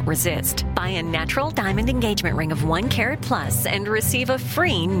can't resist. Buy a natural diamond engagement ring of 1 carat plus and receive a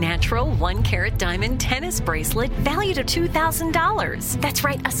free natural 1 carat diamond tennis bracelet valued at $2,000. That's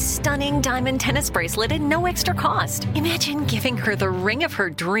right, a stunning diamond tennis bracelet at no extra cost. Imagine giving her the ring of her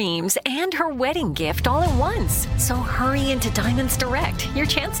dreams and her wedding gift all at once. So hurry into Diamonds Direct. Your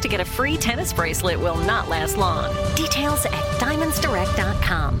chance to get a free tennis bracelet will not last long. Details at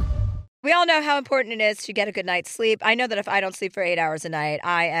diamondsdirect.com. We all know how important it is to get a good night's sleep. I know that if I don't sleep for 8 hours a night,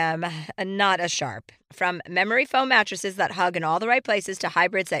 I am not as sharp. From memory foam mattresses that hug in all the right places to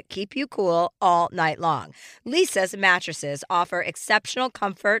hybrids that keep you cool all night long, Leesa's mattresses offer exceptional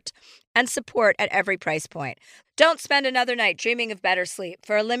comfort and support at every price point. Don't spend another night dreaming of better sleep.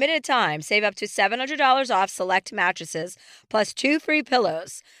 For a limited time, save up to $700 off select mattresses plus 2 free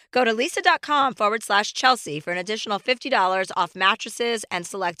pillows. Go to leesa.com/Chelsea for an additional $50 off mattresses and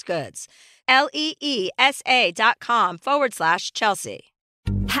select goods. LEESA.com/Chelsea.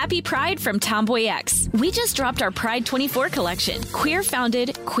 Happy Pride from Tomboy X. We just dropped our Pride 24 collection. Queer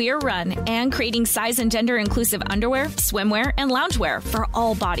founded, queer run, and creating size and gender inclusive underwear, swimwear, and loungewear for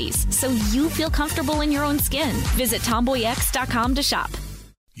all bodies, so you feel comfortable in your own skin. Visit tomboyx.com to shop.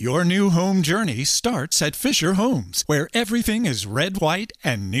 Your new home journey starts at Fisher Homes, where everything is red, white,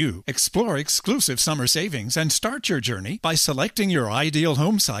 and new. Explore exclusive summer savings and start your journey by selecting your ideal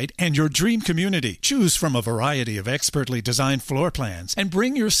home site and your dream community. Choose from a variety of expertly designed floor plans and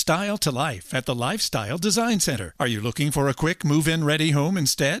bring your style to life at the Lifestyle Design Center. Are you looking for a quick move-in ready home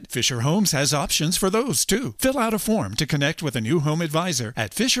instead? Fisher Homes has options for those too. Fill out a form to connect with a new home advisor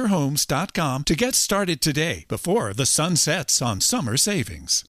at fisherhomes.com to get started today before the sun sets on summer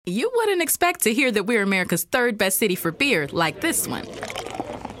savings. You wouldn't expect to hear that we're America's 3rd best city for beer like this one.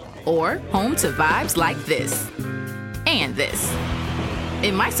 Or home to vibes like this. And this.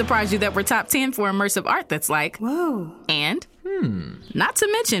 It might surprise you that we're top 10 for immersive art that's like, whoa. And, not to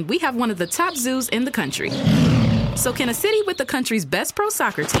mention, we have one of the top zoos in the country. So can a city with the country's best pro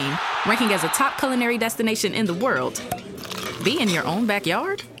soccer team, ranking as a top culinary destination in the world, be in your own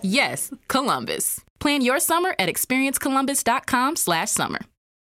backyard? Yes, Columbus. Plan your summer at experiencecolumbus.com/summer.